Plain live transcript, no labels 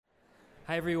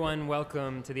Hi everyone,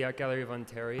 welcome to the Art Gallery of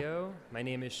Ontario. My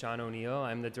name is Sean O'Neill.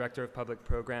 I'm the Director of Public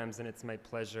Programs, and it's my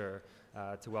pleasure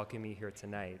to welcome you here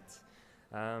tonight.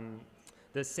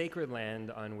 The sacred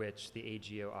land on which the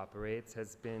AGO operates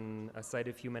has been a site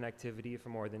of human activity for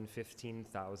more than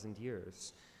 15,000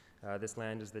 years. This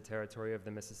land is the territory of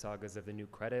the Mississaugas of the New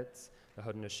Credits, the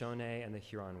Haudenosaunee, and the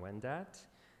Huron-Wendat.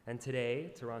 And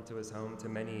today, Toronto is home to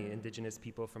many Indigenous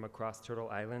people from across Turtle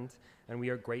Island, and we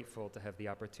are grateful to have the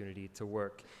opportunity to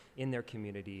work in their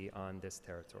community on this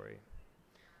territory.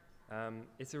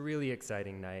 It's a really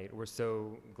exciting night. We're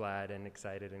so glad and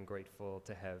excited and grateful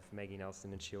to have Maggie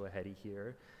Nelson and Sheila Heti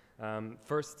here.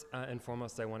 First and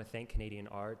foremost, I want to thank Canadian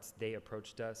Arts. They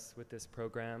approached us with this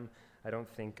program. I don't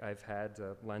think I've had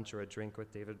a lunch or a drink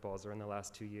with David Balzer in the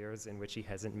last 2 years in which he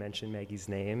hasn't mentioned Maggie's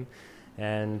name.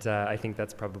 And I think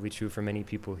that's probably true for many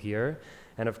people here.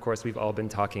 And of course, we've all been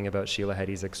talking about Sheila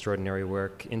Heti's extraordinary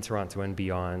work in Toronto and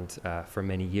beyond for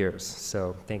many years.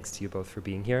 So thanks to you both for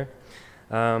being here.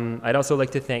 I'd also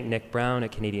like to thank Nick Brown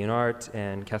at Canadian Art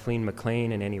and Kathleen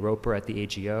McLean and Annie Roper at the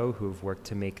AGO who've worked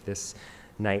to make this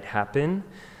night happen.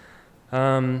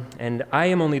 And I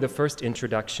am only the first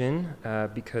introduction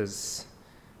because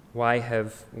why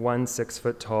have one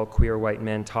 6-foot-tall queer white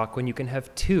man talk when you can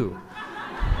have two?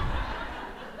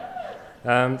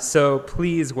 So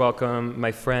please welcome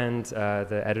my friend,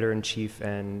 the editor-in-chief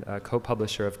and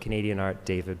co-publisher of Canadian Art,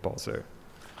 David Balzer.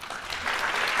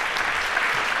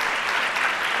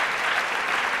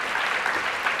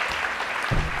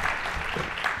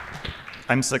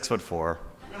 I'm 6'4".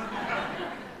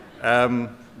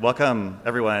 Welcome,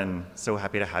 everyone. So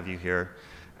happy to have you here.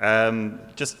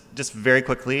 Just very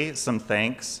quickly, some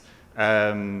thanks.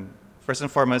 First and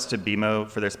foremost to BMO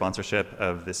for their sponsorship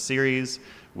of this series,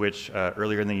 which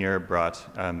earlier in the year brought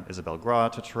Isabelle Gras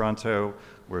to Toronto.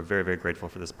 We're very, very grateful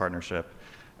for this partnership.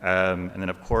 And then,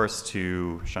 of course,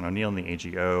 to Sean O'Neill and the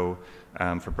AGO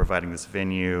for providing this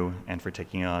venue and for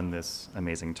taking on this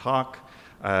amazing talk.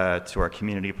 To our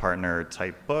community partner,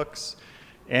 Type Books.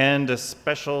 And a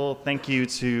special thank you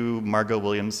to Margot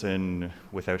Williamson,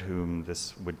 without whom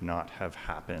this would not have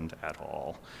happened at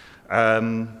all.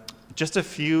 Just a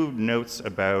few notes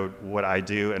about what I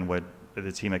do and what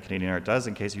the team at Canadian Art does,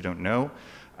 in case you don't know.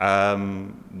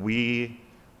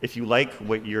 If you like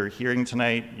what you're hearing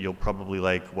tonight, you'll probably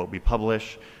like what we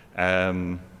publish.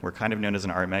 We're kind of known as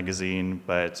an art magazine,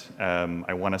 but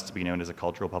I want us to be known as a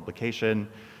cultural publication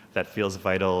that feels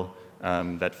vital,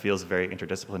 that feels very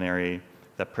interdisciplinary,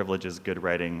 that privileges good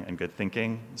writing and good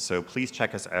thinking. So please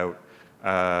check us out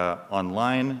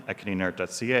online at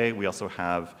canadianart.ca. We also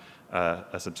have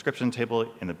a subscription table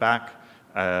in the back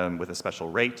with a special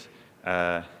rate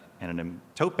and a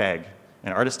tote bag,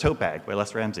 an artist tote bag by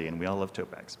Les Ramsey, and we all love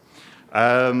tote bags.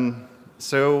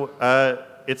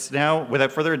 It's now,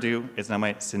 without further ado, it's now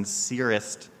my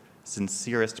sincerest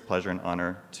pleasure and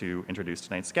honor to introduce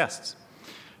tonight's guests.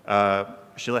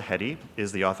 Sheila Heti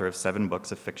is the author of 7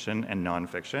 books of fiction and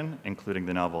nonfiction, including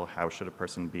the novel How Should a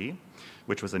Person Be,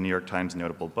 which was a New York Times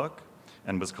notable book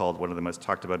and was called one of the most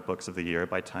talked about books of the year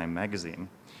by Time magazine.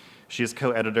 She is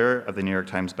co-editor of the New York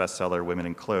Times bestseller Women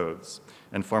in Clothes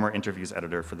and former interviews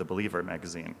editor for The Believer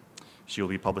magazine. She will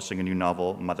be publishing a new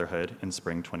novel, Motherhood, in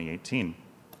spring 2018.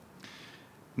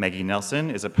 Maggie Nelson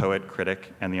is a poet,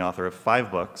 critic, and the author of 5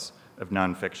 books of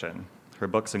nonfiction. Her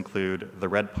books include The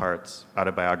Red Parts,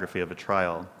 Autobiography of a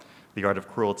Trial, The Art of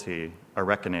Cruelty, A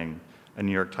Reckoning, a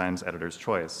New York Times Editor's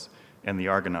Choice, and The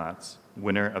Argonauts,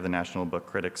 winner of the National Book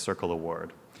Critics Circle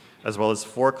Award, as well as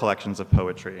 4 collections of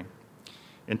poetry.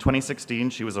 In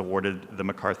 2016, she was awarded the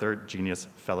MacArthur Genius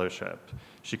Fellowship.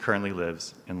 She currently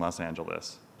lives in Los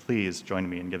Angeles. Please join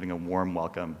me in giving a warm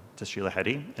welcome to Sheila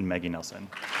Heti and Maggie Nelson.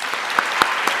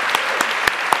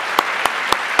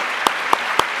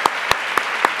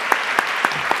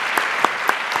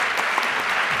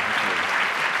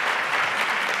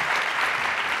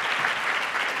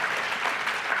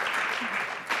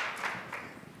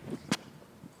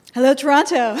 Hello,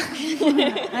 Toronto.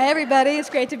 Hi, everybody. It's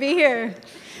great to be here.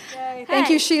 Yay. Thank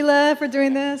you, Sheila, for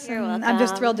doing this. You're welcome. I'm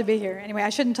just thrilled to be here. Anyway, I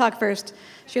shouldn't talk first.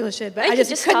 Sheila should, but I I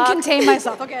just couldn't talk. contain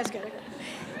myself. Okay, that's good.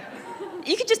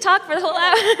 You could just talk for the whole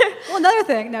hour. Well, another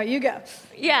thing. No, you go.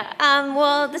 Yeah,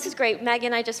 well, this is great. Maggie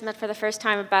and I just met for the first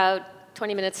time about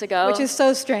 20 minutes ago. Which is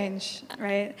so strange,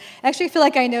 right? I actually feel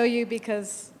like I know you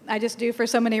because I just do for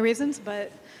so many reasons,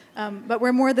 but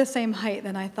we're more the same height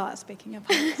than I thought, speaking of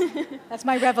height. That's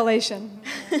my revelation.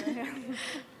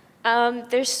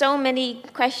 There's so many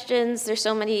questions, there's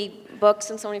so many books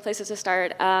and so many places to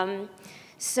start. There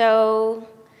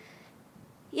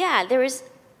was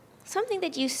something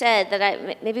that you said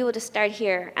that maybe we'll just start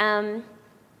here.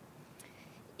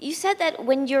 you said that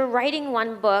when you're writing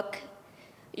one book,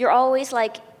 you're always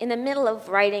like in the middle of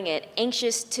writing it,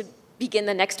 anxious to begin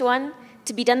the next one,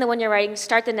 to be done the one you're writing,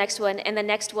 start the next one, and the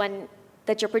next one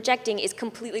that you're projecting is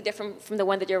completely different from the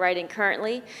one that you're writing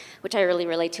currently, which I really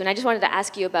relate to. And I just wanted to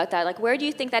ask you about that. Like, where do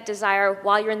you think that desire,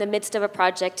 while you're in the midst of a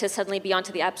project, to suddenly be on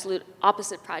to the absolute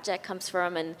opposite project comes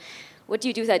from? And what do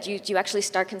you do with that? Do you actually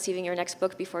start conceiving your next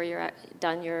book before you're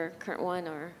done your current one,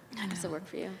 or how does it work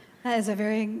for you? That is a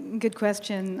very good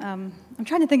question. I'm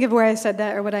trying to think of where I said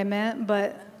that or what I meant,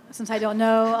 but since I don't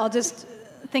know, I'll just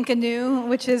think anew,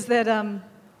 which is that, I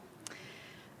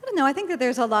don't know, I think that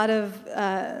there's a lot of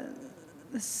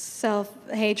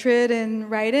self-hatred in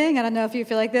writing. I don't know if you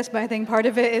feel like this, but I think part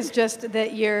of it is just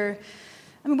that we were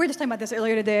just talking about this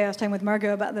earlier today. I was talking with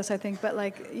Margot about this, I think, but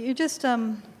like, you're just,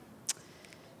 I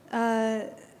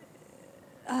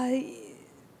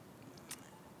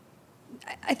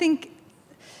think,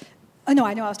 oh no,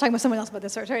 I know I was talking with someone else about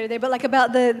this sorry today, but like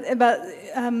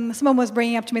someone was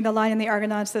bringing up to me the line in the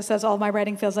Argonauts that says all my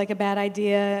writing feels like a bad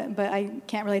idea, but I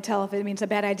can't really tell if it means a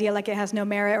bad idea like it has no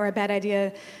merit or a bad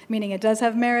idea meaning it does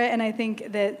have merit. And I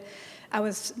think that I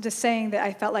was just saying that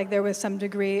I felt like there was some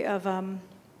degree of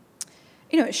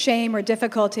shame or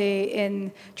difficulty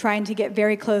in trying to get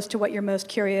very close to what you're most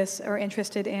curious or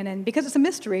interested in. And because it's a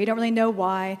mystery, you don't really know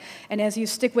why. And as you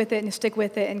stick with it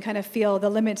and kind of feel the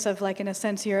limits of, like, in a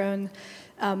sense, your own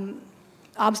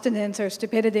obstinance or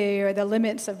stupidity or the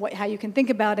limits of how you can think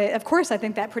about it, of course, I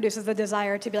think that produces the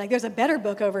desire to be like, there's a better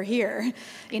book over here.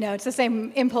 It's the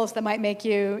same impulse that might make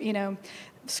you,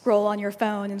 scroll on your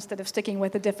phone instead of sticking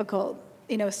with a difficult,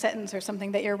 sentence or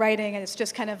something that you're writing. And it's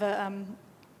just kind of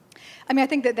I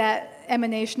think that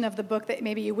emanation of the book that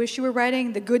maybe you wish you were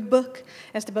writing, the good book,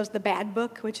 as opposed to the bad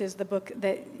book, which is the book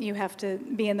that you have to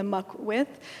be in the muck with,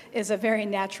 is a very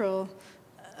natural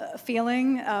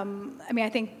feeling. I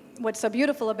think what's so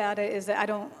beautiful about it is that I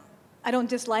don't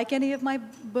dislike any of my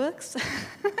books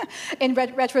in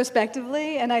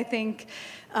retrospectively, and I think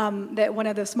that one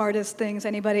of the smartest things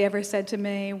anybody ever said to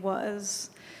me was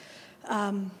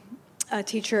a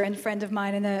teacher and friend of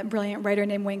mine and a brilliant writer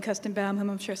named Wayne Kustenbaum, whom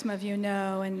I'm sure some of you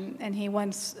know, and he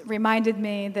once reminded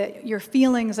me that your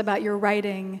feelings about your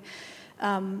writing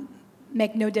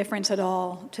make no difference at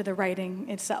all to the writing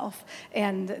itself.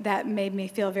 And that made me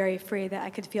feel very free, that I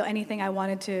could feel anything I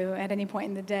wanted to at any point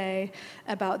in the day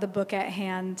about the book at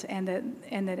hand, and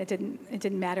that it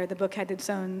didn't matter. The book had its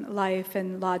own life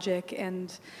and logic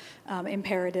and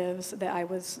imperatives that I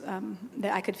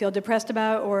could feel depressed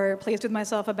about or pleased with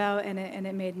myself about, and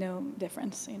it made no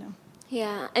difference,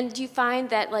 Yeah, and do you find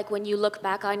that, like, when you look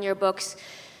back on your books,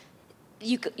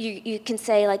 you can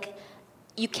say, like,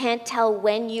 you can't tell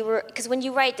when you were, because when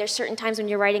you write, there's certain times when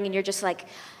you're writing and you're just like,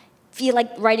 feel like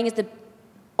writing is the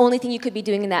only thing you could be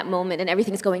doing in that moment and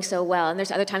everything's going so well. And there's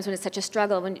other times when it's such a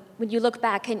struggle. When you look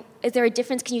back, is there a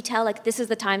difference? Can you tell, like, this is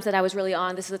the times that I was really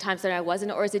on, this is the times that I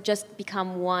wasn't, or is it just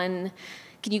become one?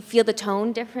 Can you feel the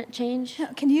tone change?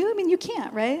 Can you? You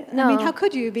can't, right? No. How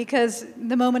could you? Because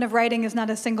the moment of writing is not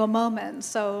a single moment.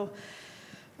 So,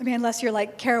 unless you're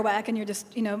like Kerouac and you're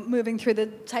just, moving through the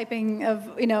typing of,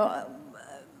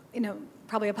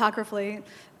 probably apocryphally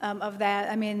of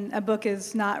that. A book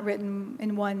is not written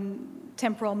in one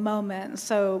temporal moment.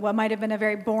 So what might have been a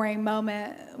very boring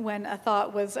moment when a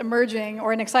thought was emerging,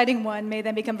 or an exciting one, may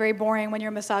then become very boring when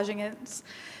you're massaging its,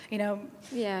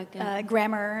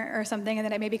 grammar or something, and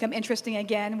then it may become interesting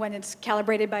again when it's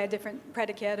calibrated by a different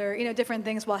predicate, or different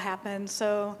things will happen.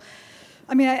 So,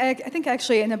 I think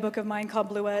actually in a book of mine called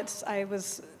Bluets, I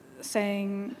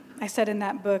said in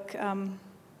that book.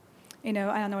 I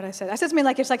don't know what I said. I said something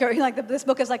like, this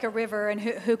book is like a river, and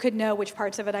who could know which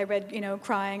parts of it I read,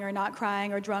 crying or not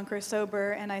crying, or drunk or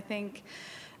sober. And I think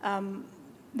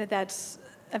that's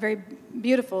a very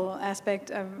beautiful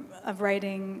aspect of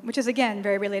writing, which is, again,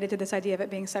 very related to this idea of it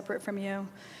being separate from you,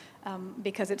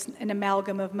 because it's an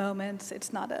amalgam of moments.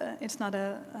 It's not a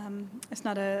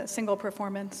single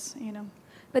performance,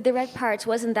 But The Red Parts,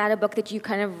 wasn't that a book that you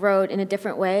kind of wrote in a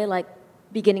different way, like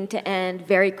beginning to end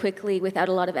very quickly without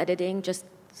a lot of editing, just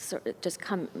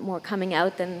more coming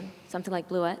out than something like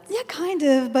Bluets? Yeah, kind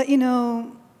of, but we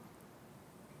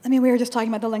were just talking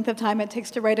about the length of time it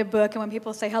takes to write a book, and when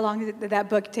people say, how long did that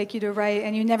book take you to write,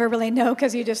 and you never really know,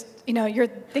 because you just, you're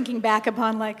thinking back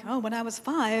upon, like, oh, when I was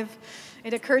 5,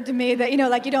 it occurred to me that, you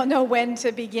don't know when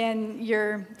to begin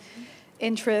your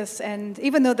interests. And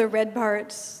even though The Red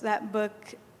Parts, that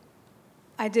book,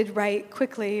 I did write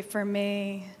quickly for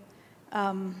me.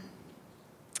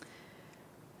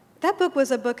 That book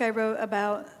was a book I wrote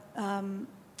about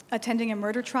attending a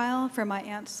murder trial for my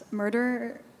aunt's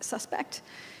murder suspect.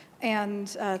 and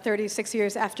 36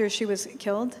 years after she was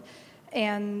killed.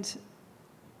 And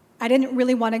I didn't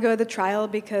really want to go to the trial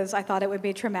because I thought it would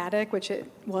be traumatic, which it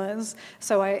was.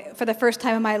 So for the first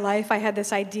time in my life, I had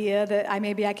this idea that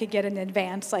maybe I could get an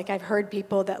advance. Like I've heard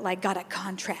people that like got a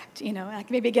contract, I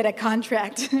could maybe get a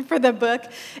contract for the book.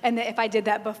 And that if I did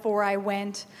that before I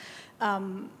went,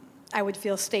 I would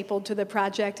feel stapled to the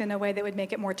project in a way that would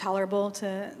make it more tolerable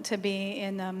to be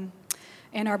in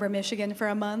Ann Arbor, Michigan for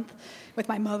a month with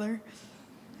my mother.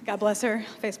 God bless her,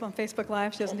 Facebook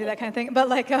Live, she doesn't do that kind of thing. But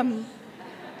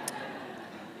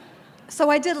so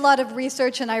I did a lot of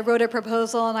research, and I wrote a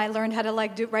proposal, and I learned how to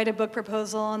write a book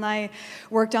proposal, and I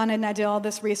worked on it, and I did all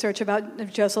this research about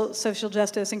social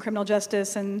justice and criminal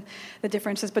justice and the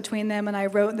differences between them, and I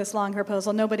wrote this long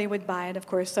proposal. Nobody would buy it, of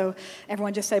course, so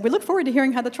everyone just said, we look forward to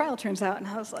hearing how the trial turns out. And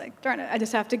I was like, darn it, I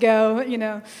just have to go,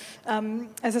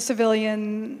 as a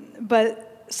civilian.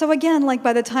 But so again,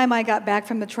 by the time I got back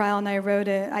from the trial and I wrote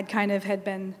it, I kind of had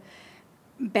been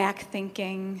back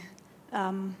thinking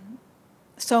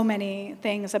so many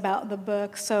things about the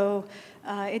book, so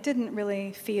it didn't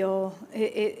really feel,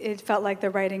 it felt like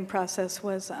the writing process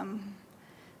was,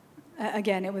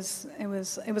 again, it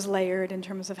was layered in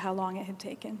terms of how long it had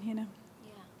taken,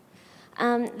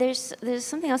 Yeah. There's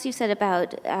something else you said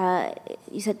about,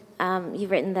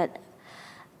 you've written that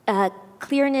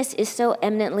clearness is so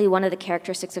eminently one of the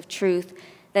characteristics of truth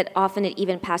that often it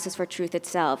even passes for truth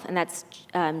itself, and that's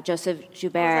Joseph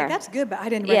Joubert. I was like, that's good, but I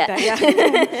didn't write that.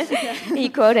 Yeah.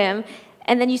 You quote him,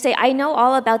 and then you say, I know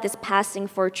all about this passing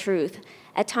for truth.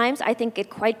 At times, I think it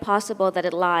quite possible that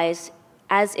it lies,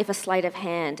 as if a sleight of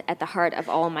hand, at the heart of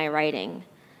all my writing.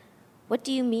 What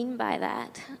do you mean by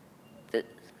that?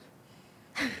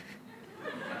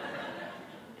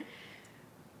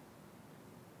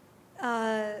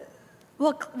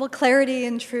 Well, clarity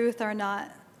and truth are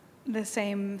not the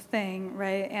same thing,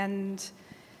 right? And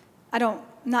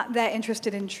not that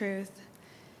interested in truth.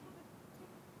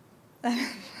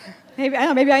 Maybe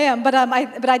I am, but I'm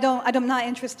not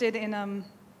interested in.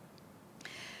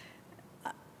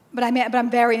 But I'm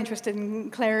very interested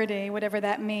in clarity, whatever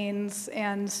that means,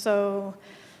 and so.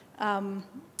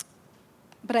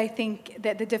 But I think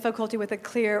that the difficulty with a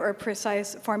clear or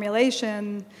precise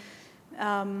formulation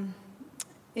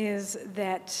is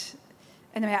that.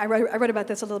 And I wrote about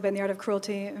this a little bit in The Art of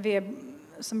Cruelty via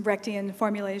some Brechtian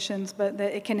formulations, but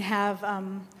that it can have,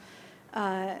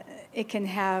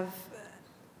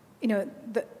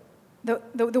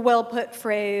 the well-put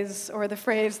phrase or the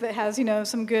phrase that has,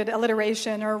 some good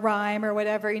alliteration or rhyme or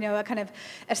whatever, a kind of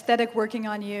aesthetic working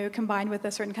on you combined with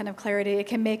a certain kind of clarity. It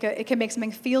can make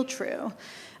something feel true,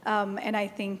 and I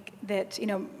think that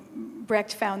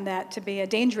Brecht found that to be a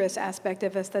dangerous aspect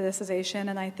of aestheticization,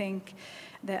 and I think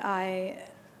that I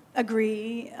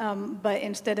agree, but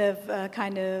instead of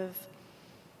kind of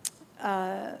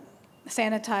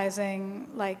sanitizing,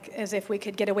 as if we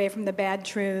could get away from the bad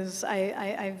truths,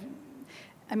 I'm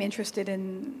interested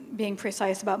in being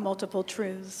precise about multiple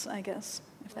truths, I guess,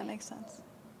 if that makes sense.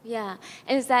 Yeah,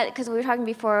 and is that, because we were talking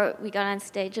before we got on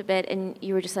stage a bit, and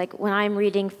you were just like, when I'm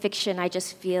reading fiction, I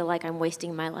just feel like I'm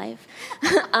wasting my life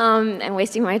and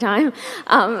wasting my time.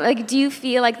 Do you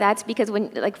feel like that's because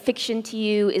fiction to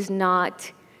you is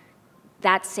not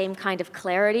that same kind of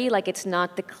clarity? It's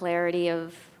not the clarity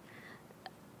of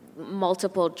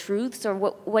multiple truths, or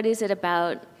what is it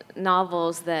about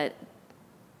novels that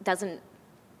doesn't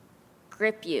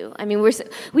grip you? I mean,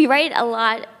 we write a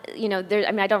lot,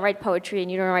 I don't write poetry and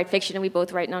you don't write fiction, and we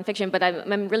both write nonfiction, but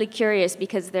I'm really curious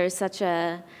because there's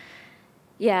there's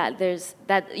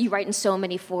that you write in so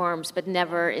many forms, but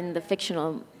never in the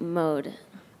fictional mode.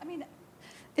 I mean,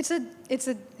 it's a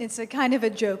kind of a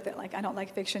joke that I don't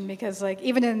like fiction because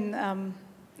even in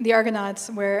The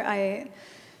Argonauts, where I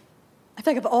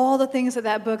feel like of all the things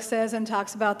that book says and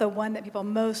talks about, the one that people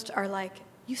most are like,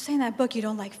 you say in that book you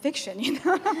don't like fiction, I'm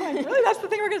like, really? That's the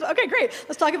thing we're going to. Okay, great.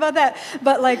 Let's talk about that.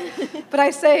 But but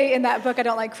I say in that book I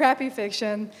don't like crappy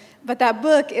fiction. But that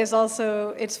book is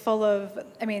also, it's full of.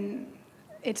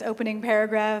 Its opening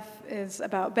paragraph is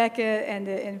about Beckett, and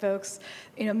it invokes,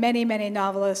 many, many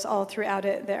novelists all throughout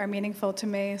it that are meaningful to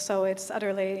me. So it's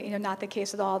utterly, not the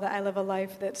case at all that I live a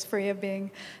life that's free of being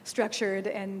structured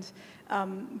and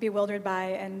bewildered by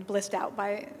and blissed out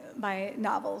by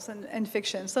novels and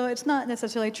fiction. So it's not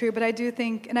necessarily true, but I do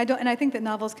think, and I think that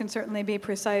novels can certainly be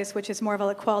precise, which is more of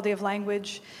a quality of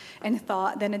language and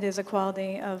thought than it is a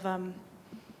quality of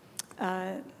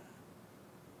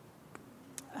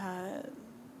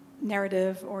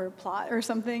narrative or plot or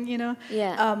something,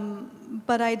 Yeah.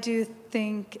 But I do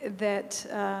think that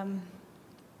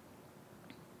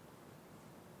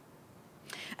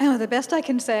I don't know, the best I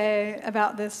can say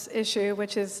about this issue,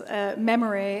 which is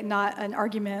memory, not an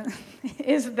argument,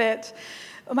 is that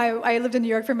I lived in New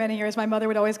York for many years. My mother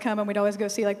would always come, and we'd always go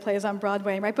see like plays on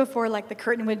Broadway. And right before like the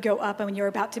curtain would go up, and when you were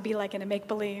about to be like in a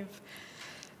make-believe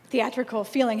theatrical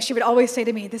feeling, she would always say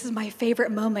to me, "This is my favorite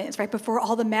moment. It's right before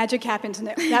all the magic happens." And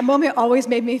that moment always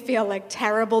made me feel like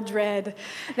terrible dread.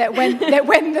 That when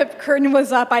the curtain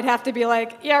was up, I'd have to be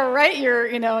like, "Yeah, right, you're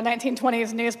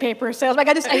 1920s newspaper sales." Like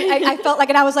I felt like,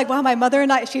 and I was like, "Wow, my mother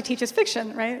and she teaches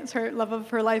fiction, right? It's her love of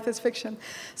her life is fiction."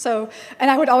 So,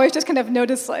 and I would always just kind of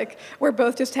notice like we're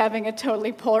both just having a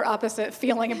totally polar opposite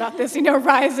feeling about this,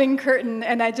 rising curtain,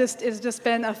 and it's just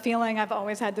been a feeling I've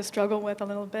always had to struggle with a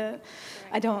little bit.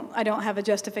 I don't have a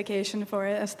justification for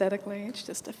it aesthetically. It's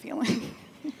just a feeling.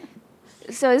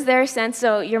 So is there a sense,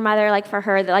 so your mother, like for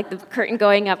her, like the curtain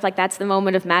going up, like that's the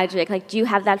moment of magic. Like, do you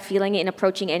have that feeling in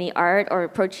approaching any art or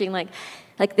approaching like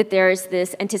that there's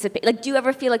this anticipation? Like, do you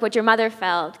ever feel like what your mother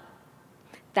felt,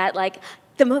 that like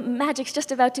the magic's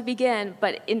just about to begin,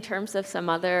 but in terms of some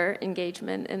other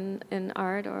engagement in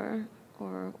art or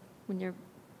when you're...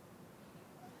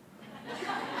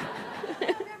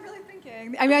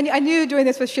 I mean, I knew doing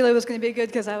this with Sheila was going to be good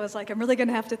because I was like, I'm really going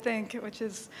to have to think, which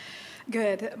is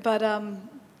good. But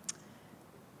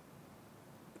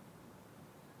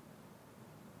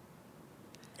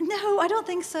no, I don't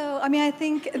think so. I mean, I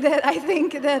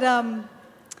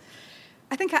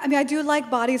do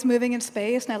like bodies moving in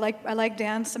space, and I like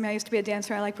dance. I mean, I used to be a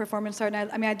dancer. I like performance art,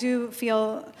 and I do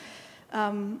feel.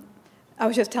 I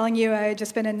was just telling you, I had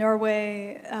just been in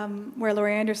Norway where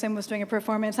Laurie Anderson was doing a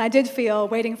performance. I did feel,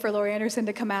 waiting for Laurie Anderson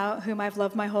to come out, whom I've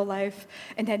loved my whole life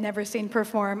and had never seen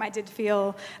perform, I did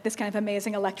feel this kind of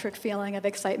amazing electric feeling of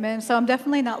excitement. So I'm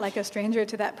definitely not like a stranger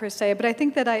to that per se, but I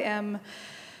think that I am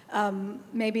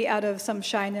maybe out of some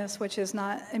shyness, which is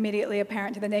not immediately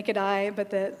apparent to the naked eye,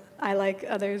 but that I, like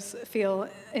others, feel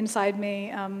inside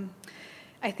me.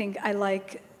 I think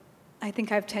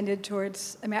I've tended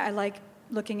towards, I like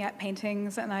looking at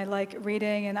paintings, and I like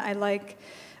reading, and I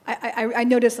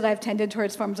notice that I've tended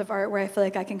towards forms of art where I feel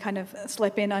like I can kind of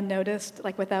slip in unnoticed,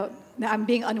 like I'm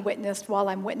being unwitnessed while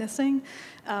I'm witnessing.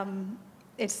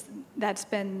 That's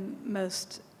been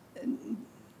most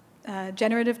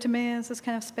generative to me as this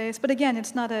kind of space. But again,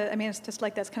 it's just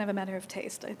like that's kind of a matter of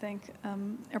taste, I think,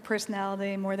 or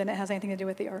personality more than it has anything to do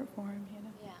with the art form.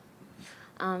 Yeah.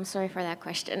 Sorry for that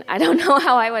question. I don't know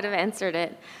how I would have answered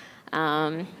it.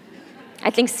 I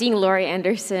think seeing Laurie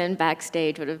Anderson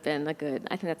backstage would have been I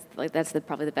think that's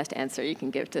probably the best answer you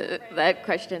can give to that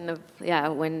question of,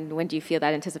 when do you feel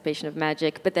that anticipation of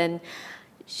magic? But then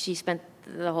she spent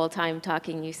the whole time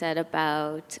talking, you said,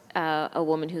 about a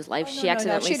woman whose life she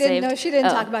accidentally saved. No, she didn't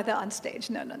talk about that on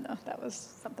stage. No, that was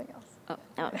something else.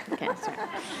 Oh, okay, sorry.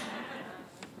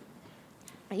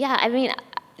 Yeah, I mean,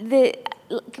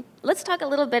 let's talk a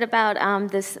little bit about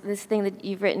this thing that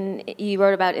you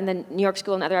wrote about in the New York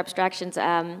School and Other Abstractions,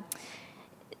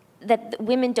 that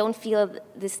women don't feel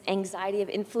this anxiety of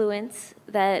influence,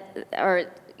 that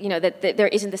there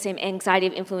isn't the same anxiety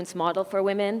of influence model for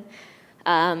women.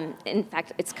 In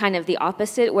fact, it's kind of the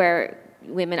opposite, where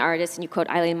women artists, and you quote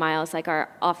Eileen Myles, are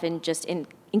often just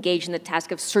engaged in the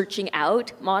task of searching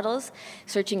out models,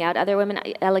 searching out other women.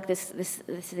 I like this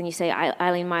thing you say,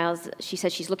 Eileen Myles, she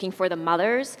says she's looking for the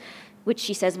mothers, which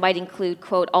she says might include,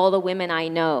 quote, all the women I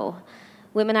know.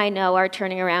 Women I know are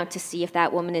turning around to see if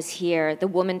that woman is here. The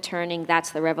woman turning,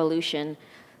 that's the revolution.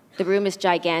 The room is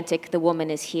gigantic, the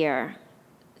woman is here,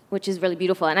 which is really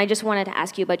beautiful. And I just wanted to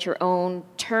ask you about your own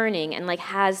turning, and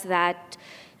has that,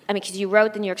 because you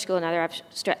wrote the New York School and Other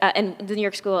and the New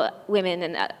York School Women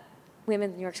and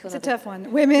Women, the New York School. It's a tough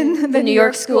one. Women, the New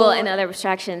York School and Other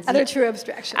Abstractions. Other True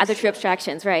Abstractions. Other True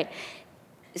Abstractions, right.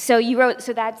 So you wrote,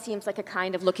 so that seems like a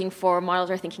kind of looking for models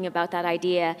or thinking about that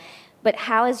idea. But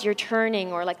how has your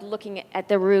turning or looking at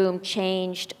the room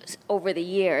changed over the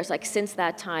years, since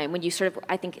that time when you sort of,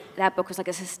 I think that book was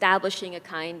establishing a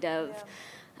kind of,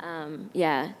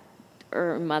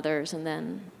 or mothers and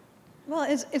then. Well,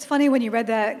 it's funny when you read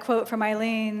that quote from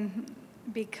Eileen,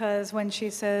 because when she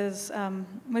says,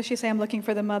 what does she say, I'm looking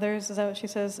for the mothers, is that what she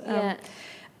says? Yeah.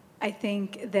 I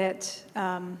think that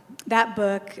that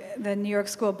book, the New York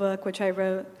School book, which I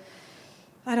wrote,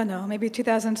 I don't know, maybe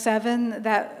 2007,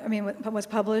 was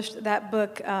published, that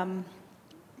book,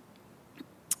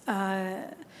 I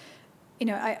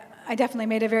definitely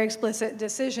made a very explicit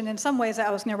decision. In some ways, I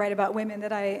was going to write about women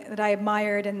that I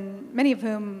admired, and many of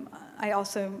whom I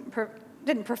also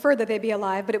didn't prefer that they be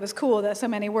alive, but it was cool that so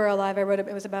many were alive.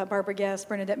 It was about Barbara Guest,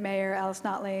 Bernadette Mayer, Alice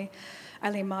Notley,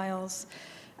 Eileen Myles.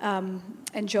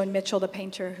 and Joan Mitchell, the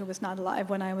painter, who was not alive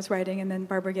when I was writing, and then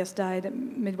Barbara Guest died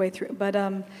midway through. But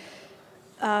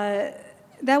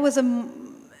that was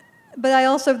but I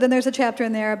also, then there's a chapter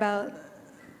in there about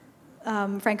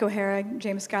Frank O'Hara,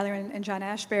 James Schuyler, and John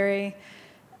Ashbery,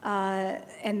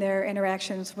 and their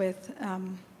interactions with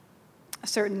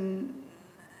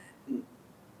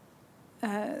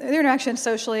their interactions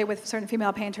socially with certain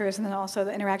female painters, and then also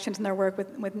the interactions in their work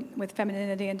with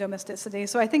femininity and domesticity.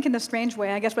 So I think in a strange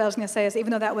way, I guess what I was going to say is,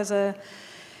 even though that was a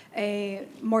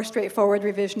more straightforward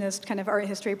revisionist kind of art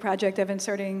history project of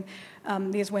inserting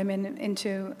these women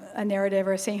into a narrative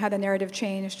or seeing how the narrative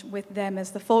changed with them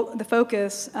as the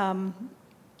focus,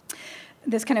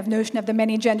 this kind of notion of the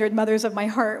many-gendered mothers of my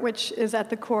heart, which is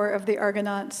at the core of the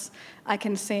Argonauts, I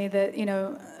can say that,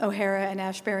 O'Hara and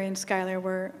Ashbery and Schuyler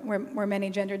were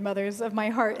many-gendered mothers of my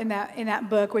heart in that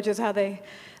book, which is how they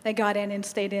got in and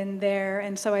stayed in there.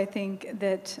 And so I think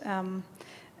that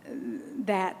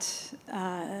that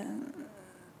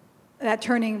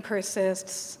turning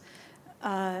persists,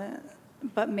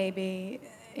 but maybe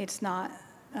it's not,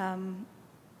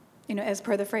 as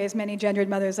per the phrase, many-gendered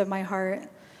mothers of my heart.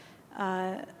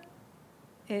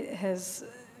 It has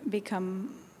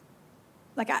become,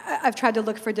 I've tried to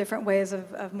look for different ways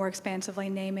of more expansively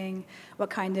naming what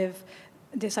kind of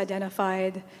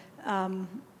disidentified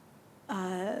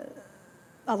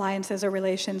alliances or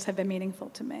relations have been meaningful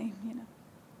to me,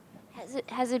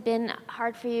 Has it been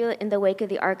hard for you in the wake of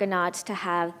the Argonauts to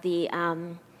have the,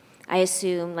 I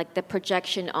assume, the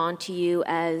projection onto you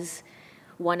as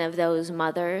one of those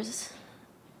mothers?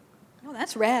 Oh,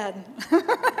 that's rad.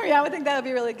 Yeah, I would think that would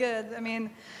be really good. Okay.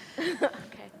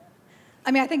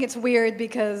 I think it's weird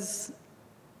because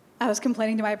I was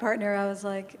complaining to my partner. I was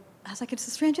like, it's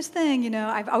the strangest thing,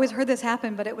 I've always heard this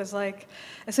happen, but it was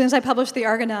as soon as I published The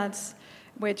Argonauts,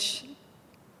 which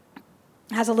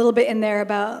has a little bit in there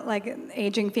about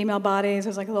aging female bodies.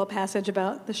 There's a little passage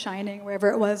about The Shining, wherever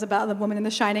it was, about the woman in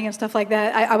The Shining and stuff like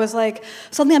that. I was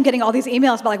suddenly I'm getting all these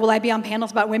emails about will I be on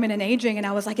panels about women and aging? And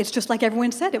I was it's just like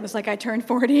everyone said. It was I turned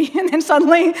 40, and then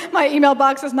suddenly my email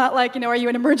box is not are you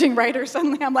an emerging writer?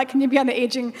 Suddenly I'm can you be on the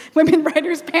aging women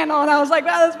writers panel? And I was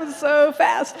wow, this was so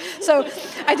fast. So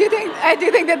I do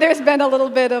think that there's been a little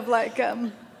bit of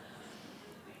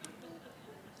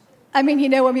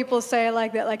when people say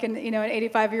that, an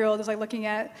 85-year-old is looking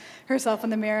at herself in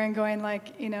the mirror and going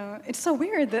it's so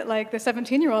weird that the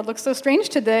 17-year-old looks so strange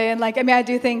today. And I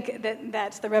do think that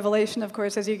that's the revelation, of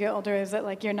course, as you get older, is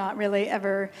that you're not really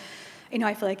ever,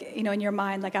 I feel in your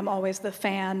mind, I'm always the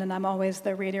fan, and I'm always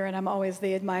the reader, and I'm always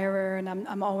the admirer, and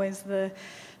I'm always the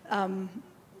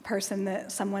person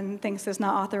that someone thinks is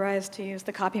not authorized to use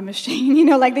the copy machine.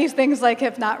 These things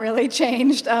have not really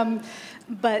changed.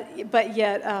 But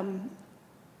yet,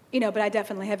 but I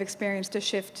definitely have experienced a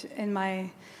shift in my,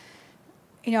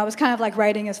 I was kind of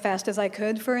writing as fast as I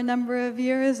could for a number of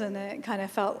years, and it kind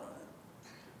of felt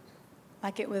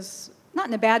like it was, not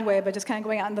in a bad way, but just kind of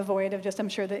going out in the void of just, I'm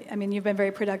sure that, you've been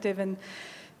very productive and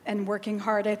working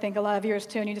hard, I think, a lot of years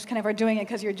too, and you just kind of are doing it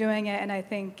because you're doing it, and I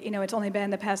think, it's only been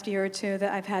the past year or two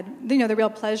that I've had, the real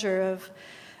pleasure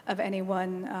of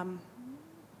anyone,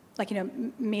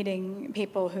 meeting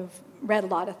people who've read a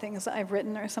lot of things that I've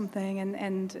written or something,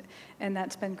 and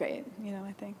that's been great,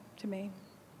 I think, to me.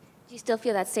 Do you still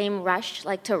feel that same rush,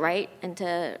 to write and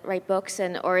to write books,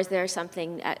 or is there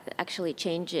something actually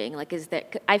changing?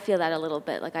 I feel that a little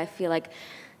bit. I feel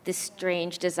this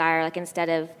strange desire, instead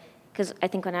of, because I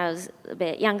think when I was a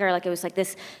bit younger, it was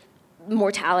this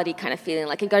mortality kind of feeling,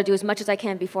 I've got to do as much as I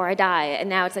can before I die, and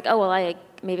now it's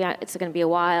maybe it's going to be a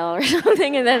while or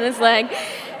something, and then it's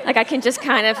I can just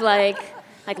kind of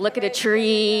look at a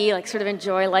tree, sort of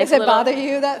enjoy life. Does it bother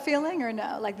you, that feeling, or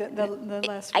no? The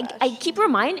less rush?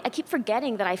 I keep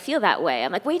forgetting that I feel that way.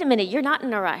 I'm wait a minute, you're not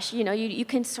in a rush. You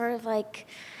can sort of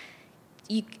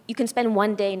you can spend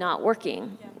one day not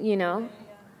working. Yeah.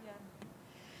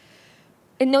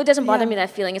 And no, it doesn't bother me, that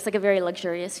feeling. It's a very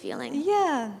luxurious feeling.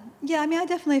 Yeah. I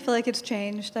definitely feel it's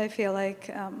changed. I feel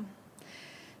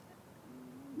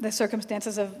the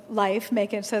circumstances of life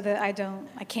make it so that I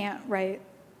can't write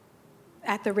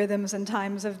at the rhythms and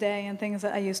times of day and things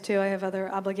that I used to. I have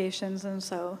other obligations, and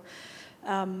so,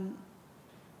 I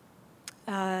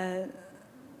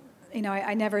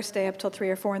never stay up till 3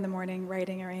 or 4 in the morning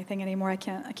writing or anything anymore. I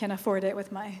can't afford it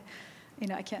with my,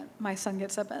 my son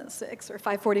gets up at 6 or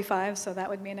 5:45, so that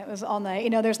would mean it was all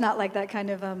night. There's not that kind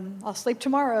of I'll sleep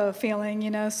tomorrow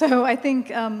feeling. So I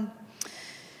think.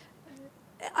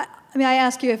 I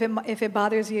ask you if it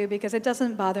bothers you, because it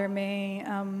doesn't bother me.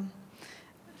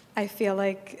 I feel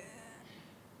I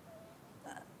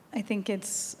think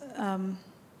it's,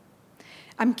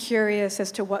 I'm curious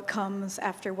as to what comes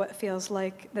after what feels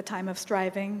like the time of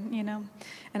striving,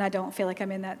 and I don't feel like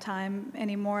I'm in that time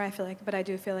anymore. But I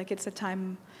do feel like it's a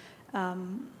time.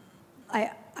 I'm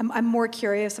more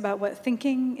curious about what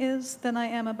thinking is than I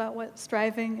am about what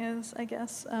striving is, I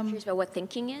guess. Curious about what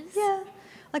thinking is? Yeah,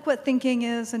 like what thinking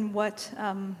is and what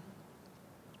I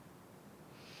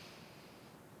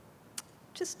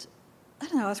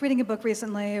don't know. I was reading a book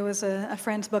recently. It was a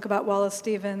friend's book about Wallace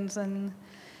Stevens, and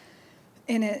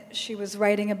in it, she was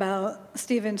writing about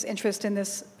Stevens' interest in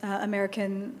this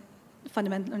American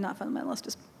not fundamentalist,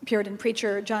 just Puritan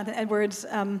preacher, Jonathan Edwards,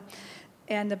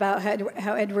 and about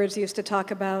how Edwards used to talk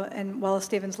about, and Wallace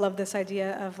Stevens loved this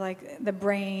idea of like the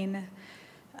brain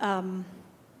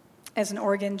as an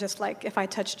organ, just like if I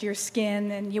touched your skin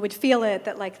and you would feel it,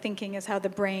 that like thinking is how the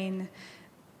brain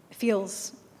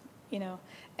feels,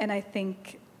 And I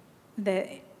think that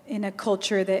in a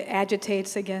culture that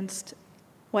agitates against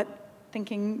what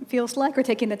thinking feels like, or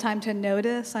taking the time to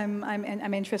notice,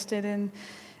 I'm interested in,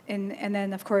 and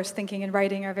then of course thinking and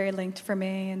writing are very linked for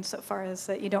me. And so far as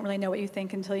that, you don't really know what you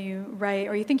think until you write,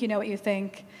 or you think you know what you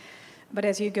think, but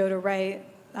as you go to write,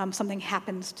 something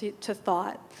happens to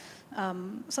thought.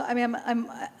 So I mean,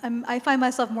 I find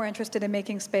myself more interested in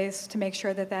making space to make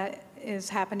sure that is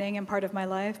happening and part of my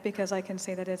life, because I can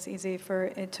see that it's easy for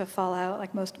it to fall out.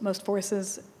 Like most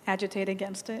forces agitate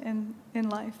against it in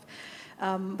life.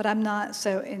 But I'm not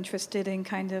so interested in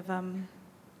kind of,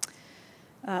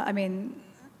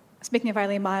 speaking of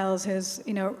Eileen Myles, who's,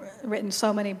 written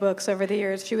so many books over the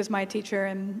years. She was my teacher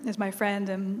and is my friend.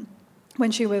 And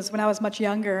when I was much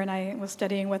younger and I was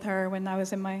studying with her when I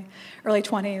was in my early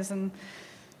 20s, and,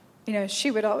 she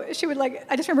would like,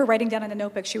 I just remember writing down in a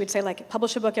notebook, she would say like,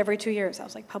 publish a book every 2 years. I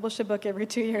was like, publish a book every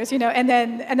 2 years, and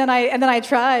then I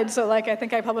tried. So like, I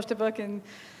think I published a book in,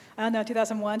 I don't know,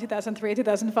 2001, 2003,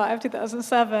 2005,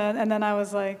 2007, and then I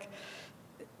was like,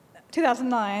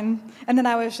 2009, and then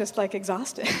I was just like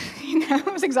exhausted. I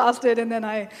was exhausted, and then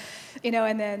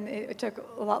and then it took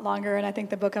a lot longer, and I think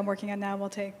the book I'm working on now will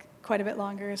take quite a bit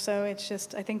longer. So it's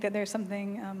just, I think that there's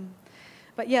something,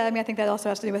 but yeah, I think that also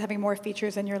has to do with having more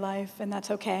features in your life, and that's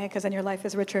okay, because then your life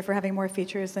is richer for having more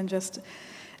features than just,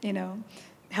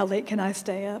 how late can I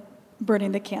stay up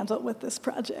burning the candle with this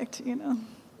project,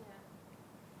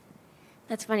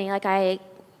 That's funny.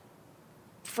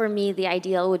 For me, the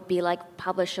ideal would be like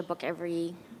publish a book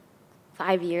every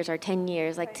 5 years or 10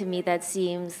 years. Like to me, that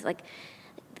seems like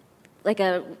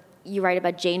you write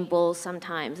about Jane Bowles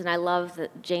sometimes, and I love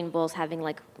that Jane Bowles having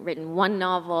like written one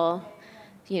novel,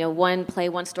 one play,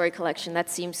 one story collection. That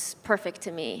seems perfect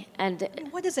to me. And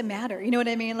what does it matter? You know what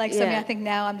I mean? Like, so I think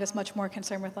now I'm just much more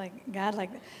concerned with like, God,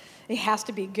 like, it has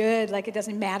to be good. Like, it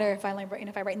doesn't matter if I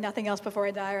write nothing else before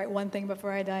I die, or write one thing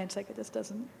before I die. It's like, it just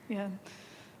doesn't,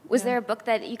 Was there a book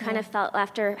that you kind of felt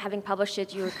after having published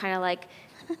it, you were kind of like,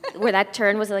 where that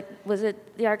turn, was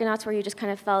it The Argonauts, where you just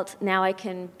kind of felt, now I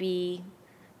can be,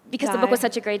 because the book was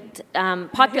such a great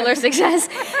popular success,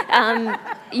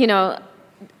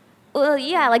 well,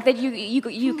 yeah, like that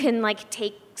you can like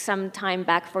take some time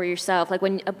back for yourself. Like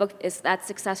when a book is that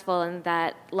successful and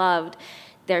that loved,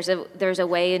 there's a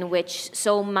way in which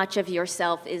so much of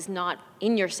yourself is not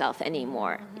in yourself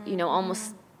anymore.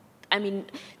 Almost. I mean,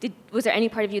 was there any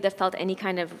part of you that felt any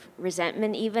kind of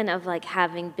resentment, even of like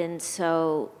having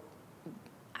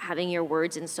your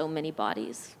words in so many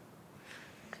bodies?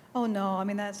 Oh no,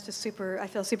 that's just I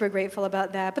feel super grateful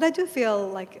about that. But I do feel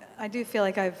like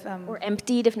I've or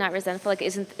emptied, if not resentful. Like,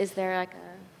 is there like a?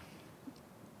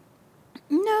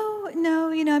 No.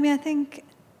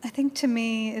 I think to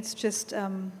me it's just. I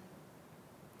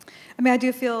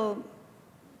do feel.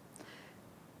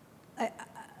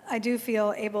 I do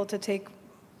feel able to take.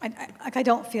 I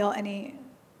don't feel any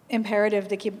imperative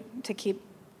to keep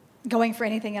going for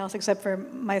anything else except for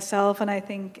myself, and I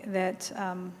think that.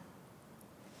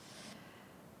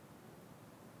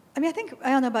 I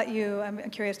don't know about you, I'm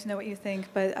curious to know what you think,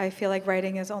 but I feel like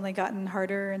writing has only gotten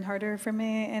harder and harder for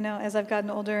me, as I've gotten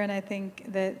older, and I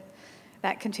think that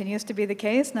continues to be the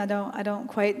case, and I don't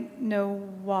quite know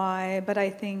why, but I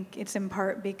think it's in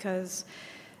part because,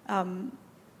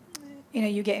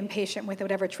 you get impatient with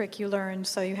whatever trick you learn,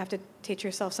 so you have to teach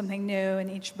yourself something new in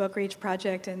each book or each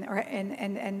project,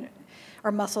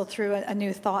 or muscle through a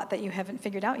new thought that you haven't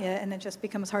figured out yet, and it just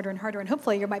becomes harder and harder. And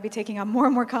hopefully, you might be taking on more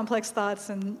and more complex thoughts,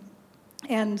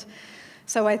 and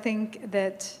so I think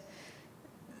that,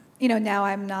 now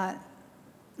I'm not.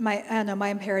 My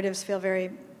imperatives feel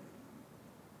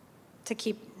to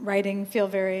keep writing feel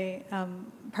very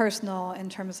personal in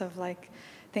terms of like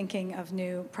thinking of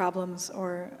new problems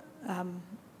or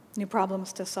new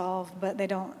problems to solve, but they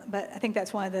don't. But I think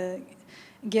that's one of the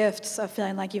gifts of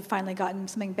feeling like you've finally gotten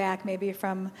something back, maybe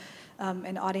from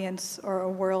an audience or a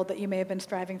world that you may have been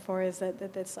striving for, is that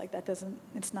it's like that doesn't,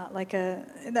 it's not like I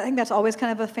think that's always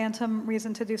kind of a phantom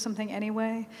reason to do something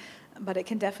anyway, but it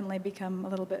can definitely become a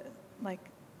little bit like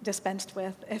dispensed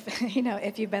with if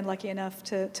if you've been lucky enough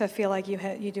to feel like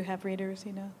you do have readers,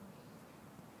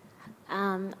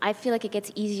 I feel like it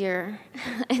gets easier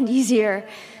and easier,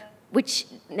 which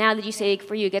now that you say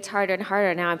for you it gets harder and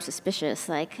harder. Now I'm suspicious,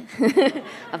 like,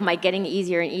 of my getting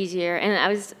easier and easier. And I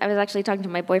was actually talking to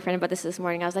my boyfriend about this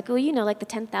morning. I was like, oh, like the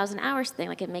 10,000 hours thing,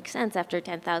 like it makes sense after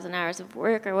 10,000 hours of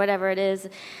work or whatever it is.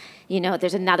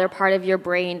 There's another part of your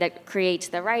brain that creates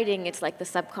the writing. It's like the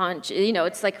subconscious.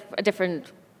 It's like a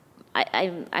different.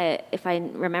 If I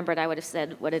remembered, I would have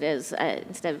said what it is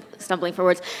instead of stumbling for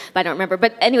words, but I don't remember.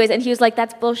 But anyways, and he was like,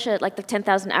 that's bullshit. Like the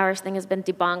 10,000 hours thing has been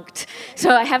debunked.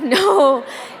 So I have no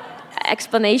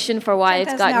explanation for why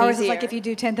it's gotten 10,000 hours easier. is like if you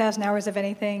do 10,000 hours of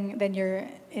anything, then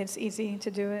it's easy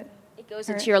to do it. It goes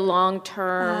into your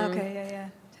long-term yeah.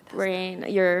 brain.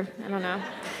 I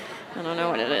don't know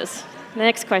what it is.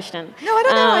 Next question. No, I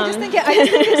don't know. I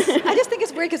just think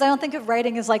it's weird because I don't think of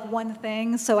writing as like one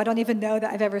thing. So I don't even know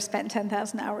that I've ever spent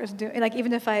 10,000 hours doing. Like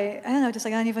even if I don't know, just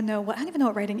like I don't even know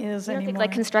what writing is You don't anymore. think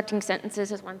like constructing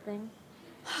sentences is one thing?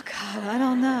 Oh God, I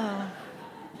don't know.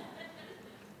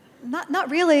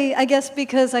 Not really. I guess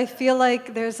because I feel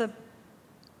like there's I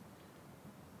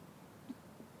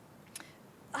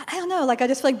don't know. Like I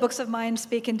just feel like books of mine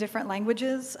speak in different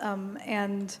languages,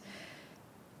 and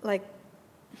like.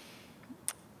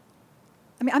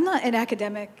 I mean, I'm not an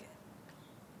academic,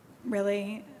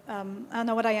 really. I don't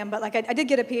know what I am, but like I did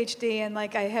get a PhD, and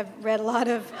like I have read a lot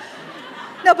of.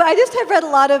 No, but I just have read a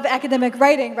lot of academic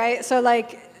writing, right? So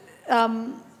like, what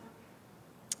am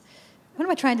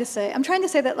I trying to say? I'm trying to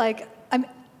say that like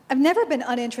I've never been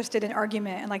uninterested in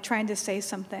argument and like trying to say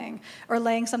something or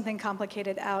laying something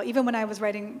complicated out, even when I was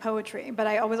writing poetry. But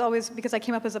I was always, because I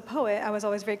came up as a poet, I was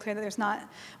always very clear that there's not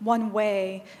one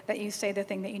way that you say the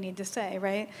thing that you need to say,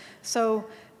 right? So,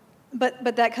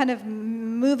 but that kind of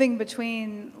moving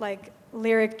between like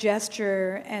lyric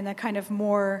gesture and a kind of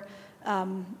more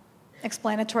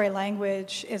explanatory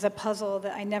language is a puzzle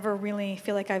that I never really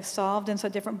feel like I've solved, and so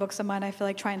different books of mine I feel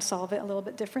like try and solve it a little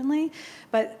bit differently.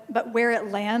 But where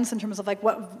it lands in terms of like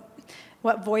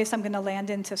what voice I'm going to land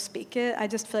in to speak it, I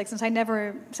just feel like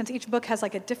since each book has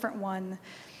like a different one,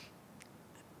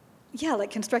 like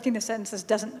constructing the sentences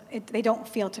they don't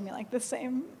feel to me like the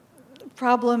same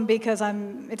problem because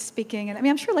it's speaking, and I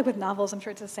mean I'm sure like with novels I'm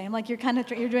sure it's the same, like you're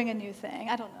doing a new thing.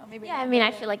 I don't know, maybe. Yeah, I mean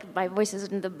I feel like my voices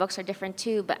in the books are different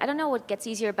too, but I don't know what gets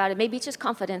easier about it. Maybe it's just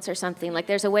confidence or something. Like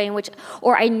there's a way in which,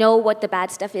 or I know what the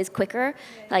bad stuff is quicker.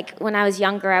 Like when I was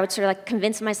younger, I would sort of like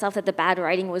convince myself that the bad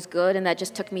writing was good, and that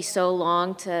just took me so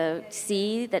long to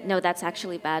see that no, that's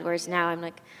actually bad. Whereas now I'm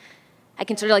like, I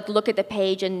can sort of like look at the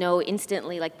page and know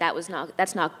instantly like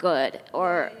that's not good,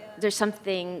 or there's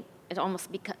something.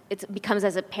 It becomes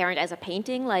as apparent as a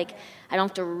painting. Like I don't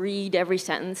have to read every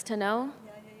sentence to know.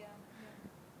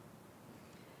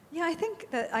 Yeah, I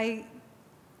think that I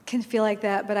can feel like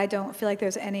that, but I don't feel like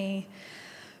there's any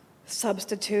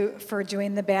substitute for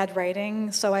doing the bad writing.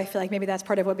 So I feel like maybe that's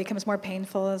part of what becomes more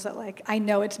painful is that like I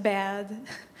know it's bad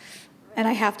and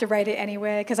I have to write it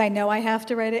anyway because I know I have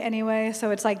to write it anyway.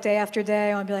 So it's like day after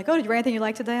day I'll be like, oh, did you write anything you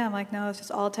liked today? I'm like, no, it's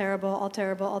just all terrible, all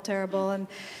terrible, all terrible.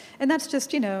 And that's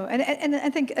just, and I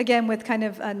think, again, with kind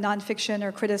of nonfiction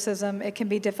or criticism, it can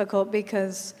be difficult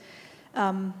because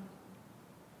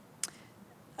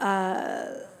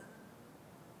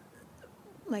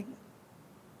like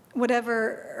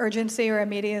whatever urgency or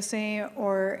immediacy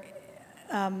or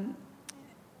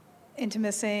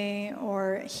intimacy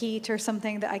or heat or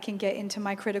something that I can get into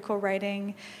my critical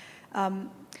writing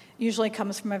usually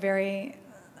comes from a very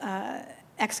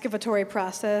excavatory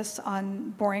process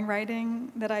on boring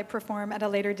writing that I perform at a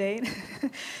later date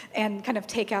and kind of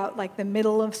take out like the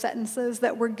middle of sentences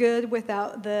that were good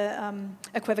without the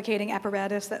equivocating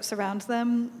apparatus that surrounds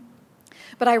them.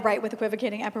 But I write with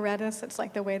equivocating apparatus. It's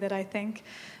like the way that I think.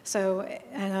 So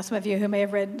I know some of you who may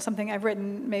have read something I've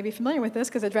written may be familiar with this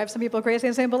because it drives some people crazy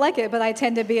and some people like it. But I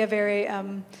tend to be a very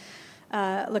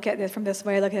look at it from this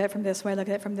way, look at it from this way, look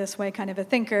at it from this way kind of a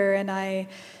thinker. And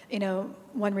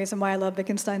one reason why I love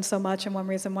Wittgenstein so much and one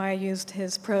reason why I used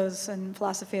his prose and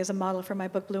philosophy as a model for my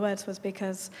book Bluets was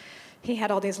because he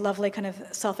had all these lovely kind of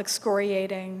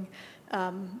self-excoriating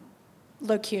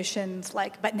locutions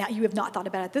like, but now you have not thought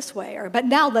about it this way, or but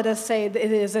now let us say that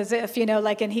it is as if,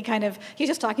 like, and he's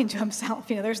just talking to himself,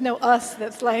 there's no us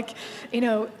that's like,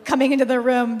 coming into the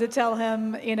room to tell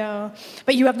him,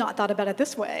 but you have not thought about it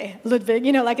this way, Ludwig,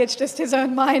 like it's just his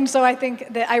own mind. So I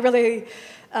think that I really,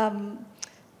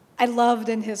 I loved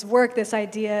in his work this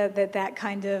idea that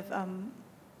kind of,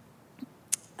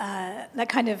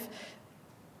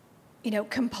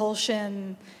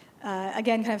 compulsion,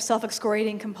 again, kind of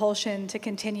self-excoriating compulsion to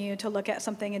continue to look at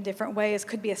something in different ways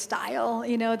could be a style,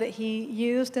 that he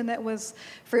used and that was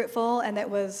fruitful and that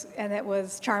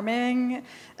was charming,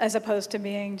 as opposed to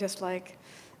being just like,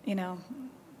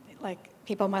 like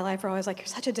people in my life are always like, you're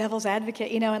such a devil's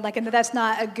advocate, and that's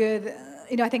not a good,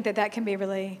 I think that can be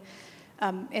really,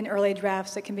 in early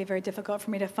drafts, it can be very difficult for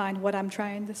me to find what I'm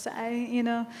trying to say,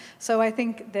 So I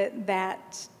think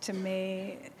that to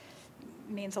me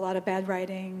means a lot of bad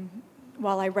writing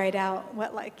while I write out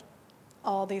what like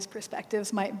all these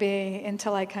perspectives might be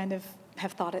until I kind of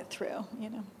have thought it through,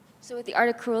 So with The Art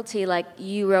of Cruelty, like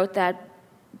you wrote that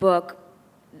book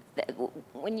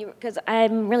because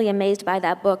I'm really amazed by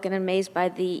that book and amazed by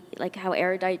how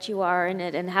erudite you are in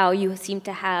it and how you seem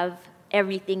to have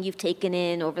everything you've taken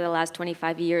in over the last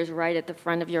 25 years right at the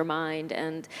front of your mind.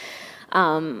 And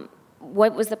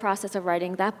what was the process of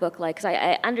writing that book like? Because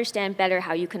I understand better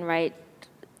how you can write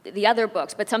the other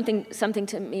books, but something